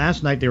 I know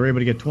last night they were able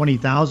to get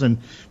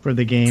 20,000 for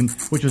the game,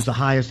 which was the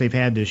highest they've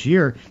had this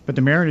year. But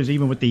the Mariners,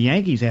 even with the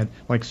Yankees, had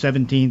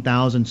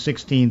 17,000,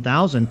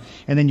 16,000.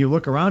 And then you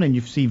look around and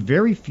you see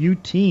very few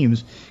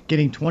teams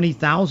getting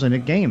 20,000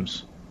 at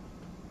games.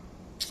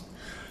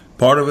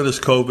 Part of it is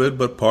COVID,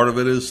 but part of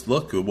it is,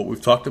 look, what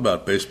we've talked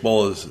about.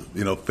 Baseball is,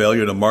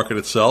 failure to market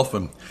itself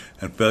and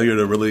failure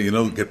to really,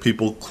 get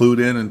people clued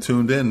in and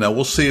tuned in. Now,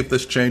 we'll see if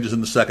this changes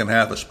in the second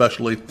half,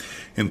 especially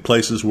in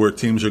places where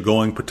teams are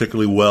going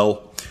particularly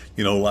well.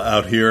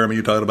 Out here, I mean,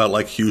 you're talking about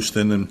like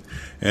Houston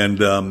and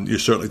you're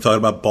certainly talking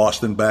about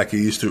Boston back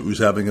east, who's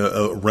having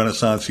a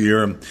renaissance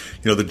year. And,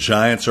 the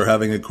Giants are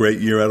having a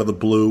great year out of the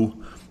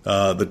blue.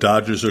 The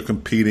Dodgers are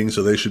competing,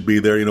 so they should be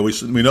there.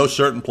 We know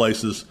certain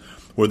places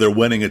where they're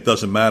winning, it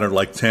doesn't matter,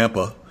 like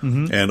Tampa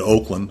and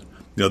Oakland.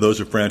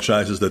 Those are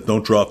franchises that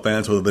don't draw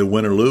fans whether they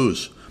win or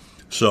lose.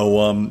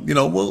 So,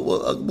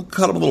 we'll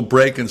cut them a little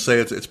break and say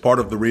it's part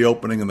of the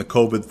reopening and the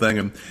COVID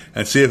thing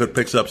and see if it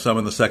picks up some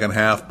in the second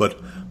half. But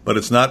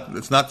it's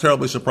not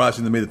terribly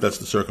surprising to me that that's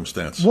the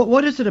circumstance.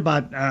 What is it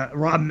about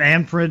Rob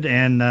Manfred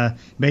and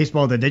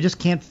baseball that they just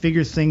can't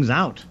figure things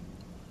out?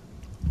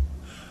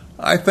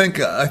 I think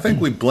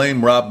we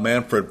blame Rob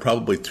Manfred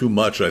probably too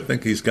much. I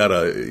think he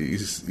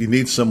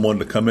needs someone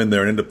to come in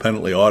there and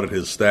independently audit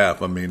his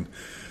staff. I mean,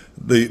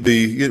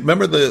 you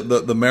remember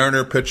the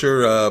Mariner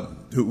pitcher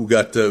who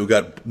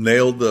got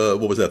nailed?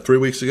 What was that? 3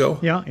 weeks ago?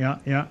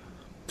 Yeah.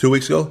 2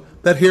 weeks ago.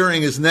 That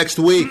hearing is next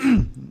week.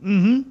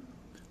 Mm-hmm.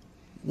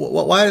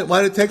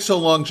 Why did it take so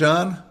long,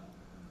 John?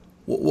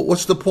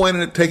 What's the point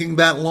in it taking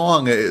that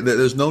long?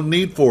 There's no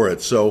need for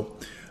it. So.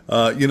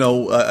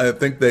 I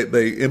think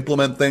they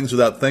implement things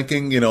without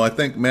thinking. I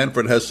think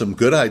Manfred has some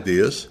good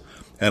ideas,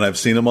 and I've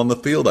seen him on the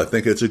field. I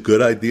think it's a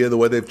good idea the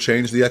way they've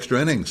changed the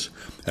extra innings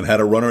and had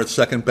a runner at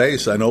second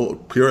base. I know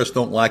purists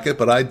don't like it,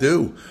 but I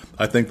do.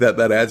 I think that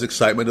adds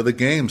excitement to the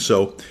game.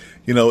 So,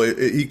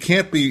 he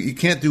can't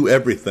do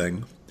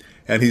everything,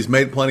 and he's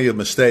made plenty of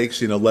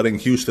mistakes, letting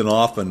Houston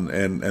off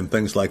and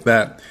things like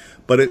that.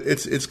 But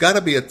it's got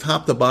to be a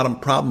top-to-bottom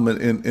problem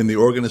in the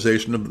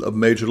organization of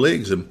major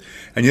leagues. And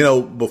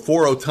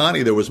before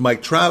Ohtani, there was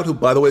Mike Trout, who,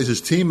 by the way, is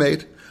his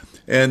teammate,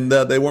 and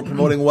they weren't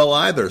promoting well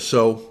either.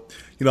 So,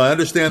 I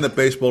understand that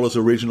baseball is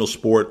a regional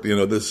sport.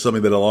 This is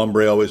something that El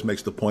Hombre always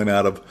makes the point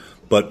out of.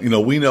 But,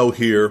 we know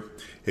here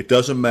it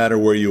doesn't matter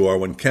where you are.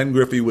 When Ken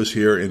Griffey was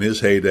here in his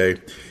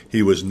heyday,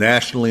 he was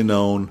nationally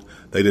known.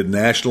 They did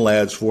national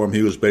ads for him.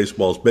 He was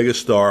baseball's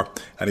biggest star,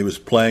 and he was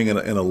playing in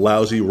a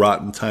lousy,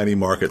 rotten, tiny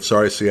market.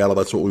 Sorry, Seattle,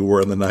 that's what we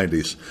were in the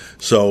 90s.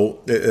 So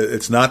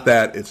it's not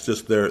that. It's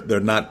just they're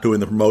not doing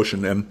the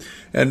promotion.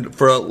 And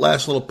for a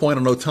last little point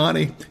on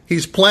Ohtani,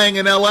 he's playing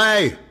in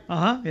L.A.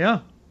 Yeah.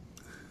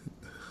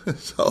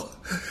 So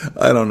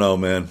I don't know,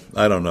 man.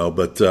 I don't know.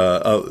 But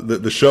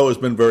the show has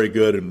been very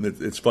good, and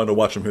it's fun to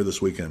watch them here this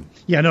weekend.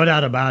 Yeah, no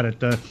doubt about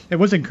it. It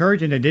was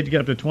encouraging. They did get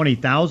up to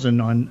 20,000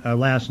 on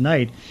last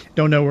night.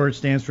 Don't know where it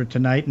stands for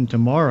tonight and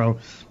tomorrow.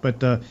 But,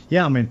 the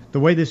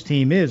way this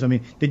team is,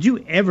 did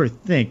you ever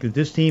think that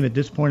this team at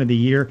this point of the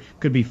year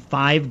could be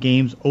 5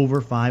 games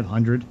over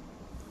 500?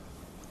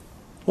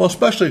 Well,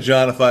 especially,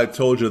 John, if I had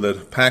told you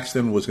that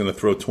Paxton was going to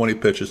throw 20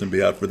 pitches and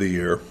be out for the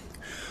year.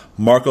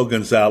 Marco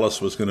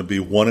Gonzalez was going to be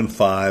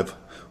 1-5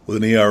 with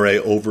an ERA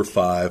over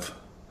 5.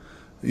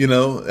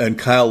 And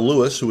Kyle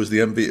Lewis, who was the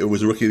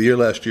Rookie of the Year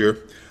last year,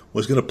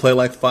 was going to play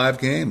like 5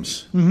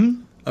 games.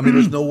 Mm-hmm. I mean,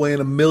 there's no way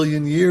in a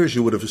million years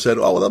you would have said,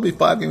 "Oh, well, there'll be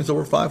 5 games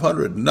over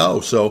 500."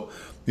 No, so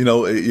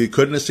you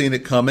couldn't have seen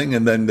it coming,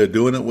 and then they're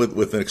doing it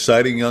with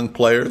exciting young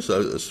players.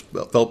 I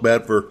felt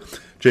bad for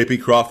J.P.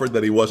 Crawford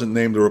that he wasn't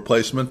named a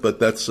replacement, but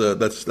that's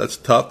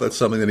tough. That's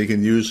something that he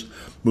can use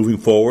moving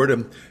forward.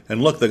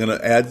 And look, they're going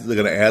to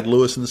add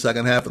Lewis in the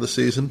second half of the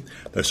season.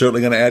 They're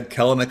certainly going to add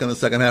Kelenic in the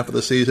second half of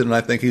the season, and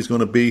I think he's going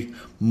to be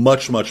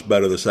much, much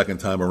better the second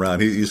time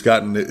around.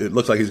 It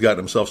looks like he's gotten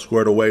himself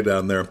squared away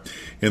down there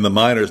in the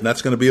minors, and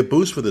that's going to be a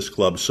boost for this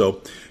club.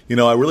 So,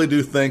 I really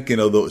do think,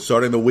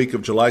 starting the week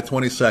of July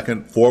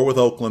 22nd, 4 with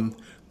Oakland,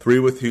 3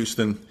 with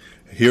Houston,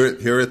 here at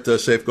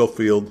Safeco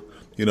Field.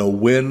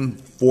 Win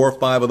 4 or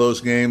 5 of those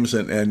games,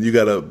 and you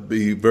got to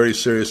be very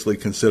seriously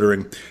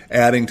considering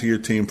adding to your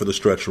team for the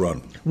stretch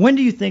run. When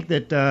do you think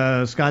that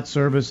Scott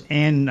Servais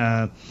and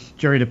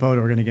Jerry Dipoto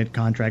are going to get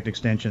contract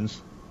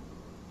extensions?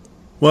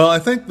 Well, I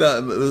think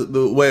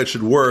the way it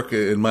should work,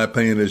 in my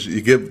opinion, is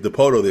you give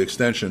Dipoto the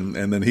extension,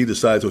 and then he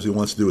decides what he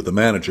wants to do with the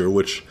manager,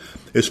 which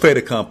is fait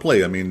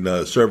accompli. I mean,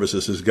 Servais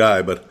is his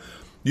guy, but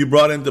you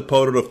brought in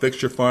Dipoto to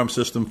fix your farm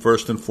system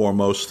first and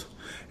foremost,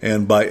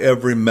 and by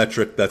every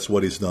metric, that's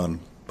what he's done.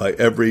 By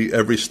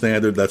every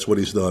standard, that's what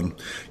he's done.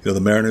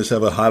 The Mariners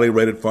have a highly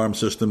rated farm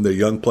system. Their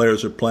young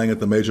players are playing at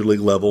the major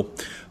league level.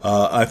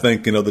 I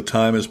think the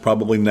time is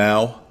probably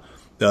now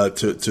to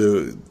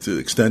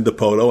extend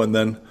Dipoto, and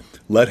then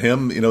let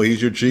him.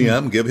 He's your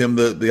GM. Give him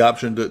the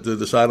option to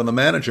decide on the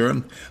manager.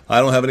 And I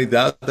don't have any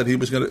doubt that he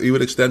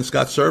would extend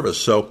Scott Servais.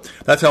 So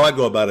that's how I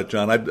go about it,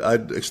 John.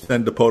 I'd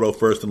extend Dipoto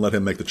first and let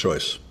him make the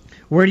choice.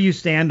 Where do you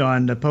stand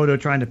on Dipoto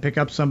trying to pick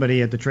up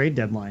somebody at the trade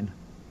deadline?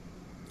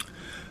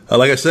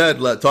 Like I said,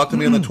 talk to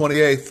me on the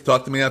 28th.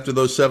 Talk to me after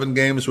those 7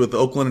 games with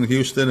Oakland and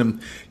Houston. And,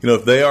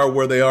 if they are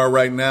where they are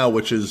right now,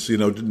 which is,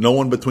 no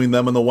one between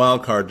them and the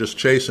wild card, just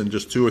chasing,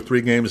 just 2 or 3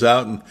 games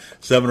out and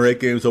 7 or 8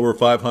 games over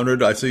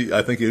 500, I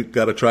think you've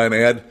got to try and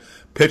add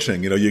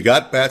pitching. You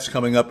got bats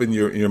coming up in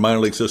your minor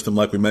league system,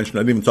 like we mentioned.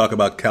 I didn't even talk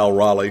about Cal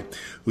Raleigh,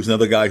 who's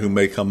another guy who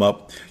may come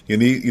up. You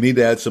need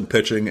to add some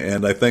pitching,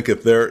 and I think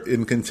if they're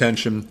in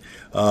contention,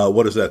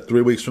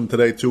 3 weeks from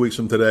today, 2 weeks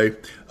from today,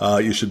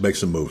 you should make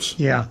some moves.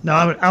 Yeah, no,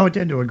 I would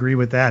tend to agree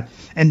with that,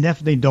 and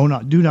definitely do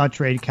not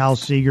trade Cal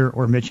Seager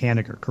or Mitch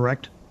Haniger.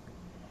 Correct?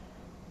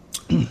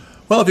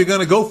 Well, if you're going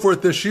to go for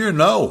it this year,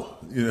 no,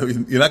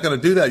 you're not going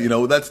to do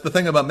that. That's the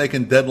thing about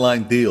making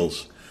deadline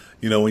deals.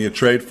 When you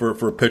trade for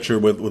a pitcher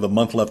with a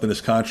month left in his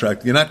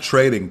contract, you're not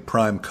trading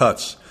prime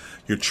cuts.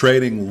 You're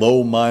trading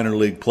low minor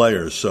league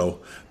players. So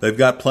they've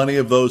got plenty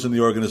of those in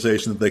the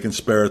organization that they can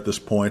spare at this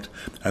point,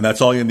 and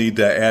that's all you need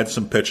to add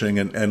some pitching.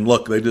 And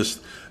look, they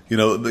just,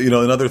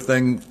 another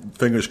thing,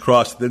 fingers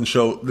crossed,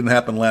 didn't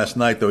happen last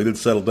night, though he did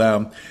settle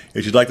down,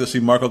 is you'd like to see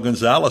Marco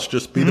Gonzalez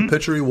just be the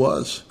pitcher he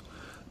was.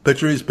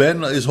 Pitcher he's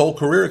been his whole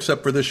career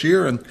except for this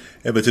year, and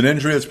if it's an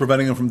injury that's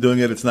preventing him from doing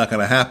it, it's not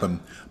going to happen.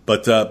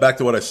 But back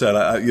to what I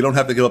said, you don't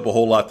have to give up a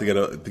whole lot to get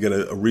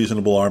a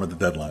reasonable arm at the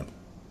deadline.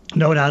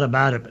 No doubt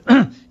about it.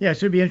 But yeah, it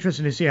should be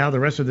interesting to see how the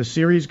rest of the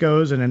series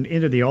goes and then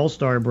into the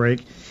All-Star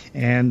break.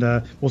 And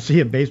we'll see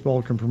if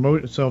baseball can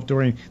promote itself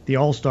during the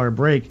All-Star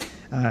break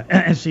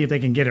and see if they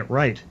can get it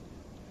right.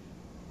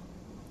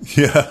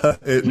 Yeah,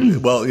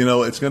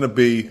 it's going to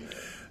be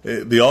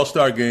the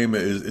All-Star game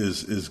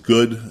is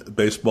good.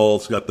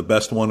 Baseball's got the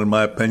best one, in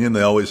my opinion.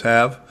 They always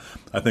have.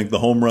 I think the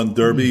Home Run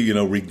Derby,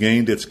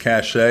 regained its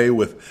cachet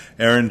with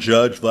Aaron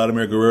Judge,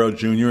 Vladimir Guerrero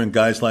Jr., and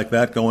guys like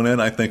that going in.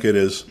 I think it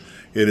is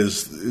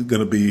going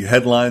to be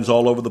headlines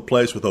all over the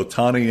place with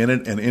Ohtani in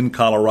it and in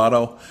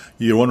Colorado.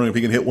 You're wondering if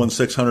he can hit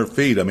 600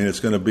 feet. I mean, it's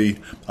going to be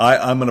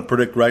I'm going to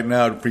predict right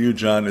now for you,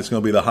 John, it's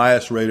going to be the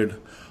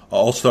highest-rated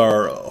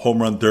All-Star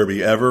Home Run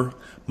Derby ever.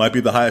 Might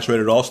be the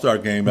highest-rated All-Star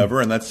game ever,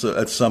 and that's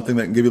something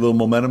that can give you a little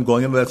momentum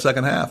going into that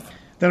second half.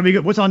 That'll be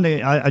good. What's on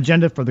the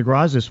agenda for the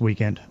Graz this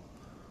weekend?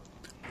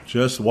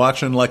 Just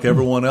watching like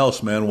everyone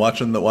else, man.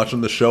 Watching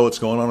the show. It's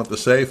going on at the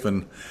safe,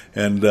 and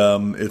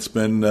it's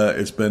been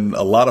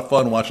a lot of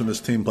fun watching this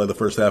team play the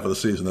first half of the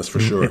season. That's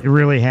for sure. It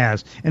really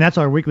has. And that's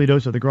our weekly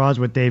dose of the Graz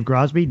with Dave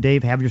Grosby.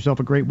 Dave, have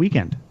yourself a great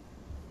weekend.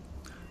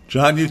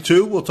 John, you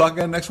too. We'll talk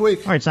again next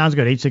week. All right, sounds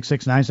good.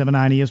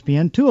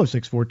 866-979-ESPN,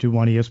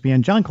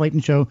 206-421-ESPN. John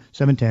Clayton Show,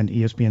 710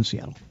 ESPN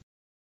Seattle.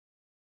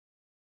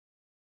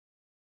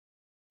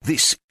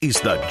 This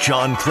is the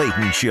John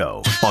Clayton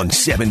Show on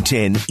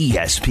 710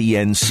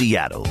 ESPN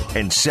Seattle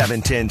and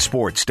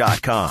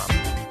 710sports.com.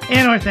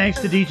 And our thanks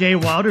to DJ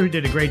Wilder, who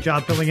did a great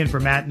job filling in for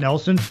Matt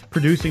Nelson,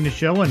 producing the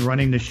show and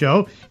running the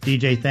show.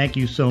 DJ, thank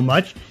you so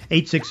much.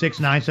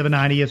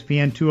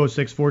 866-979-ESPN,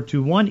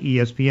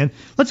 206-421-ESPN.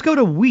 Let's go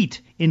to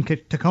Wheat in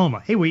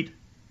Tacoma. Hey, Wheat.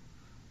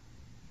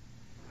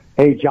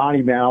 Hey,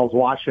 Johnny, man, I was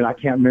watching. I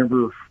can't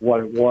remember what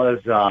it was.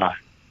 A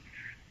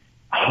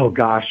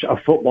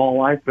Football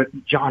Life.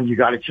 But, John, you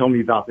got to tell me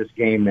about this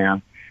game,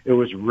 man. It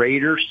was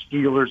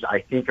Raiders-Steelers, I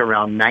think,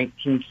 around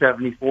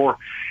 1974.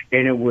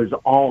 and it was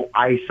all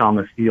ice on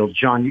the field.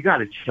 John, you got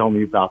to tell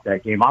me about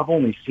that game. I've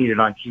only seen it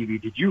on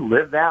TV. Did you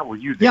live that? Were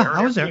you there? Yeah,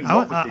 I was there.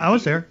 I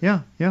was there.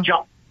 Yeah.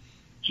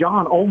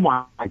 John, oh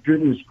my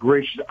goodness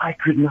gracious, I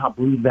could not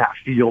believe that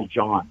field,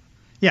 John.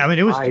 Yeah, I mean,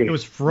 it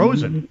was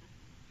frozen.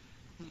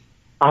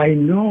 I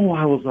know.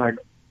 I was like,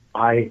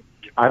 I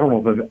don't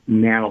know, the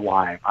man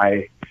alive.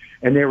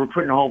 And they were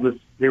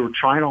they were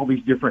trying all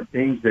these different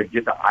things to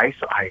get the ice.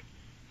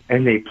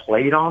 And they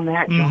played on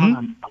that,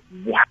 John.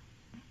 Wow.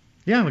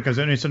 Yeah, because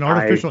it's an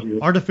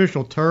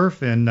artificial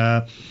turf, and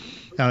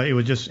it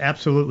was just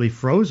absolutely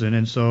frozen.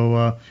 And so,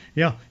 I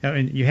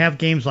mean, you have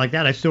games like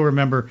that. I still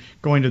remember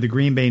going to the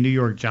Green Bay New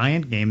York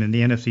Giant game in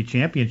the NFC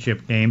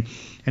Championship game,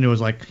 and it was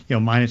like,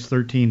 minus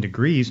 13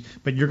 degrees.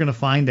 But you're going to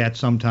find that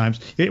sometimes.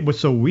 It was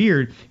so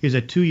weird is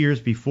that 2 years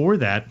before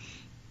that,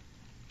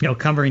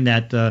 covering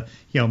that,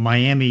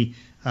 Miami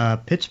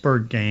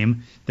Pittsburgh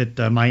game that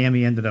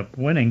Miami ended up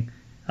winning,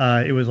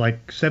 it was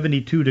like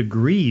 72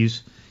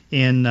 degrees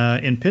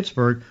in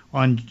Pittsburgh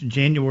on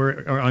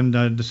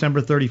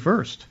December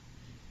 31st.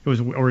 It was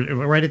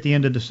right at the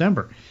end of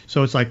December.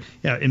 So it's like,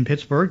 in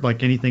Pittsburgh,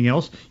 like anything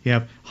else, you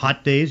have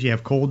hot days, you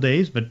have cold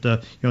days, but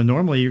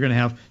normally you're going to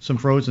have some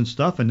frozen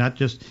stuff, and that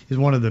just is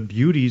one of the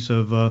beauties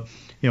of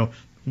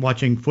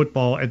watching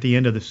football at the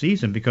end of the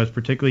season, because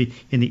particularly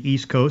in the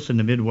East Coast and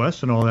the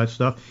Midwest and all that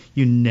stuff,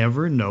 you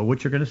never know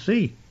what you're going to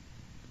see.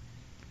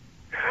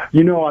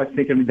 I was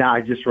thinking now,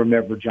 I just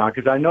remember, John,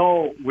 because I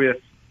know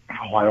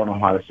I don't know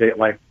how to say it,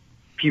 like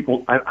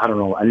people, I don't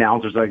know,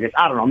 announcers, I guess,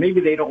 I don't know,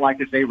 maybe they don't like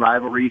to say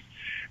rivalries.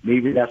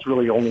 Maybe that's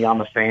really only on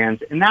the fans,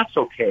 and that's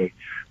okay,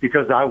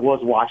 because I was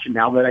watching,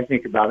 now that I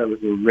think about it,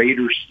 with the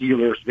Raiders,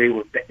 Steelers,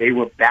 they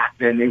were back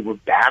then, they were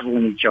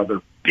battling each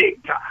other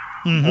big time.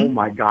 Mm-hmm. Oh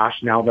my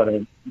gosh, now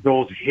that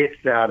those hits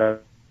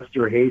that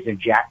Mr. Hayes and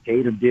Jack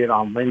Tatum did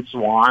on Lynn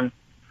Swann,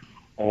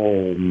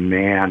 oh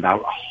man,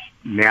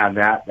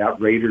 that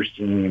Raiders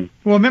team.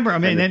 Well, remember, I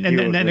mean,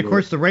 and of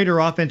course the Raider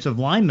offensive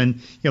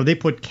linemen, they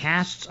put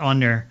casts on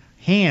their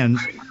hands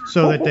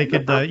so that they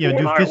could,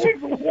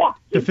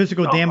 do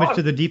physical damage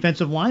to the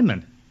defensive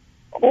linemen.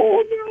 Oh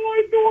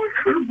no, I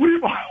couldn't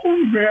believe. Oh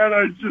man,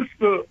 I just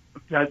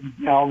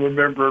now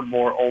remember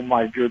more. Oh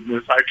my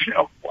goodness,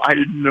 I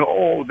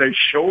know they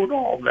showed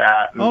all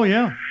that. Oh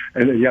yeah,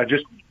 and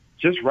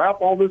just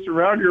wrap all this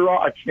around your.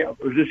 I can't.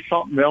 It was just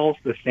something else.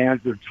 The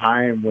sands of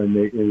time when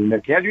they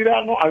can't do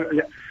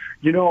that.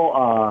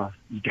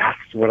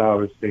 That's what I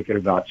was thinking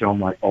about. So I'm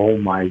like, oh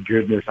my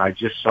goodness,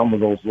 some of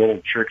those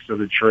little tricks of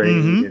the trade.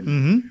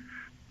 Mm-hmm.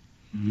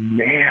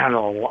 Man,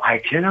 I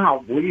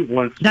cannot believe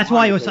once. That's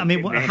why it was. I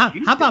mean, how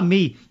about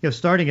me?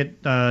 Starting at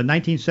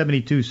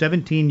 1972,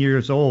 17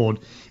 years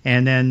old,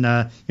 and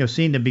then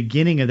seeing the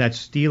beginning of that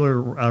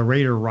Steeler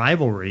Raider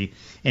rivalry,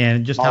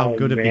 and just how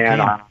good it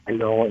became.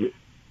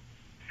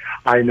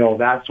 I know.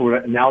 That's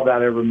what. Now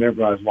that I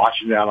remember, I was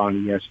watching that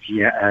on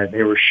ESPN.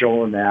 They were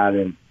showing that,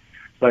 and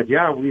it's like,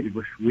 yeah, we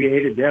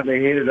hated them, they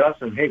hated us,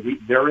 and hey,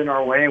 they're in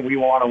our way, and we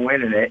want to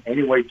win in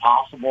any way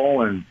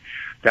possible, and.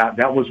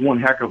 That was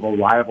one heck of a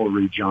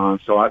rivalry,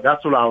 John. So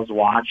that's what I was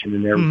watching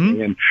and everything.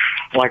 Mm-hmm. And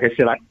like I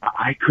said,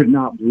 I could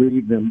not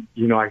believe them.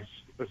 I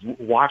was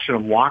watching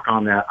them walk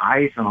on that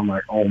ice, and I'm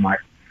like, oh my,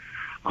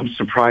 I'm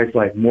surprised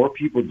like more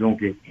people don't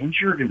get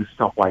injured and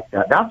stuff like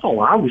that. That's all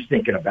I was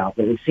thinking about.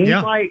 But it seems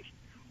like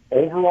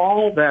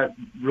overall that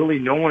really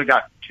no one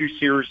got too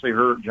seriously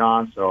hurt,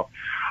 John. So,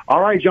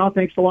 all right, John,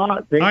 thanks a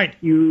lot. Thank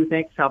you.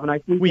 Thanks. Have a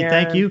nice weekend. We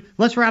thank you.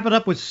 Let's wrap it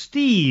up with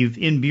Steve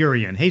in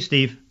Burien. Hey,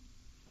 Steve.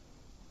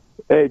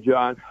 Hey,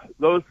 John.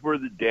 Those were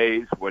the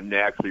days when they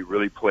actually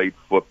really played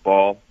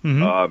football.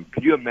 Mm-hmm.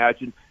 Can you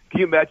imagine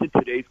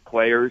today's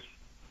players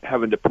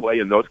having to play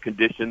in those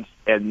conditions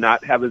and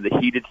not having the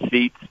heated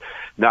seats,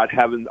 not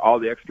having all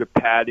the extra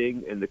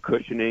padding and the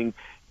cushioning?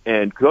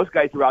 And those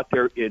guys are out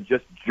there in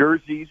just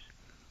jerseys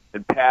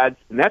and pads,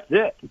 and that's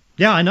it.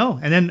 Yeah, I know.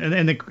 And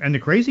then the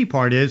crazy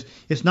part is,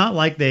 it's not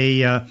like they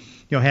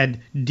had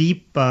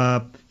deep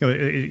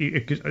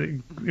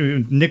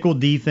nickel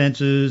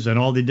defenses and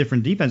all the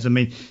different defenses. I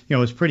mean,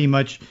 it's pretty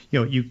much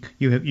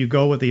you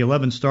go with the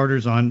 11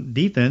 starters on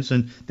defense,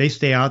 and they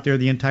stay out there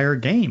the entire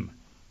game.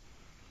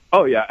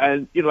 Oh yeah,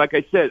 and like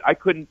I said, I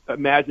couldn't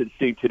imagine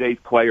seeing today's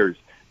players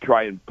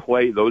try and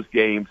play those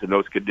games in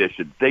those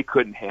conditions. They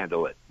couldn't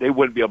handle it. They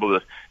wouldn't be able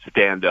to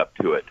stand up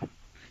to it.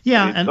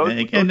 Yeah,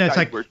 and that's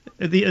like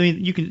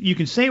you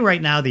can say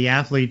right now the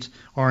athletes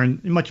are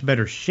in much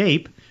better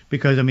shape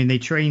because they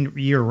train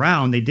year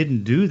round. They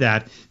didn't do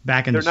that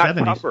back in the 70s.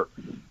 They're not tougher.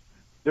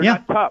 They're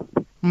not tough.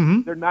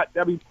 Mm-hmm. They're not.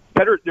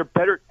 Better. They're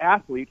better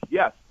athletes,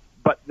 yes,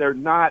 but they're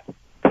not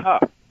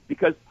tough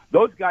because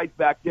those guys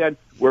back then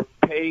were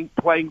playing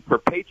for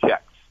paychecks.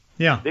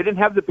 Yeah, they didn't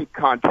have the big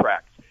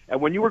contracts.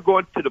 And when you were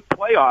going to the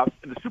playoffs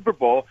in the Super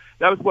Bowl,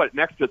 that was an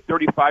extra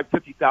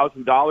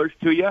 $50,000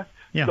 to you.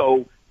 Yeah.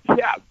 So.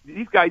 Yeah,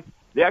 these guys,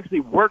 they actually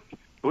worked.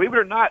 Believe it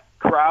or not,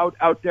 crowd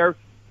out there,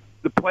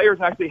 the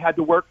players actually had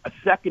to work a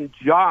second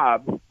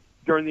job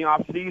during the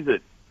off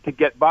season to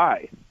get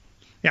by.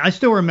 Yeah, I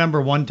still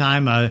remember one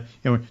time,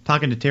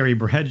 talking to Terry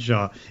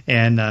Bradshaw,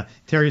 and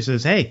Terry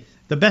says, "Hey,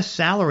 the best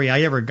salary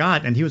I ever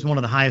got," and he was one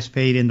of the highest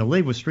paid in the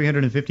league, was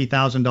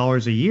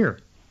 $350,000 a year.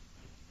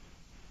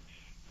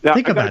 Now,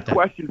 Think about that.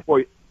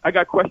 I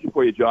got a question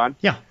for you, John.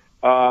 Yeah.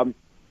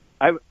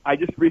 I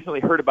just recently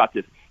heard about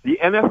this. The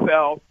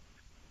NFL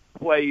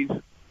pays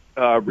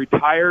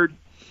retired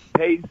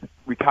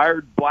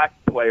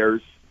black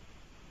players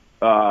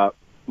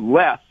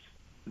less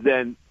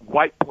than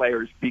white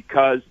players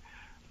because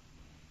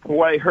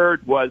what I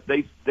heard was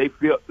they say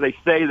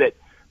that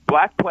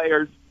black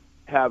players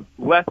have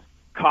less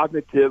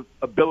cognitive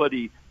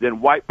ability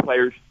than white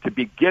players to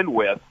begin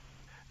with,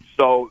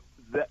 so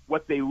that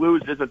what they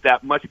lose isn't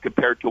that much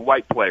compared to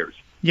white players.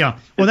 Yeah.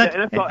 Well, is the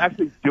NFL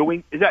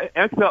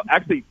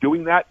actually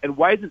doing that? And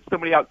why isn't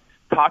somebody out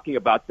talking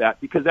about that?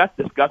 Because that's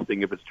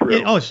disgusting if it's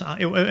true. I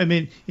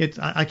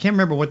can't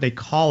remember what they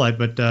call it,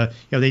 but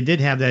they did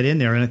have that in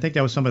there, and I think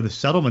that was some of the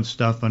settlement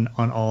stuff on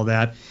all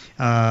that.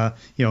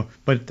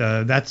 But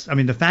that's,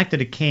 the fact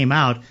that it came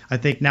out, I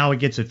think now it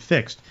gets it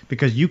fixed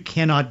because you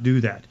cannot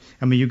do that.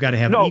 You've got to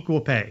have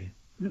equal pay.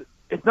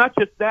 It's not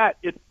just that;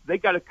 they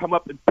got to come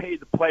up and pay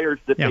the players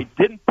that they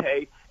didn't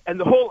pay, and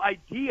the whole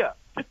idea.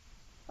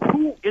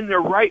 Who in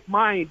their right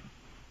mind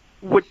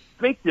would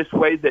think this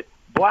way, that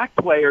black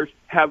players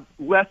have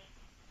less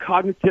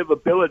cognitive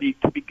ability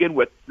to begin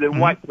with than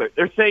white players?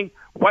 They're saying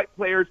white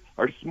players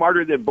are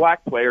smarter than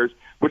black players,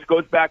 which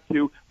goes back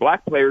to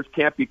black players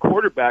can't be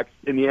quarterbacks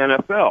in the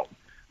NFL.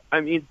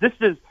 The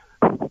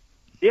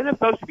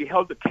NFL should be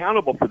held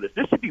accountable for this.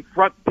 This should be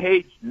front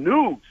page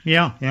news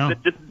that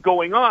this is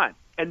going on.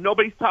 And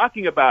nobody's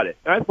talking about it.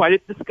 And I find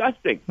it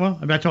disgusting. Well,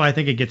 that's why I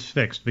think it gets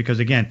fixed because,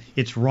 again,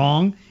 it's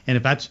wrong. And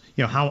if that's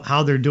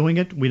how they're doing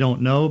it, we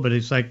don't know. But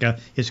it's like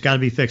it's got to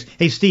be fixed.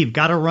 Hey, Steve,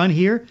 got to run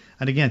here.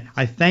 And, again,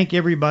 I thank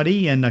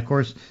everybody. And, of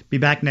course, be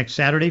back next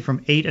Saturday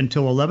from 8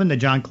 until 11, the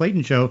John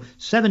Clayton Show,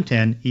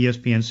 710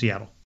 ESPN Seattle.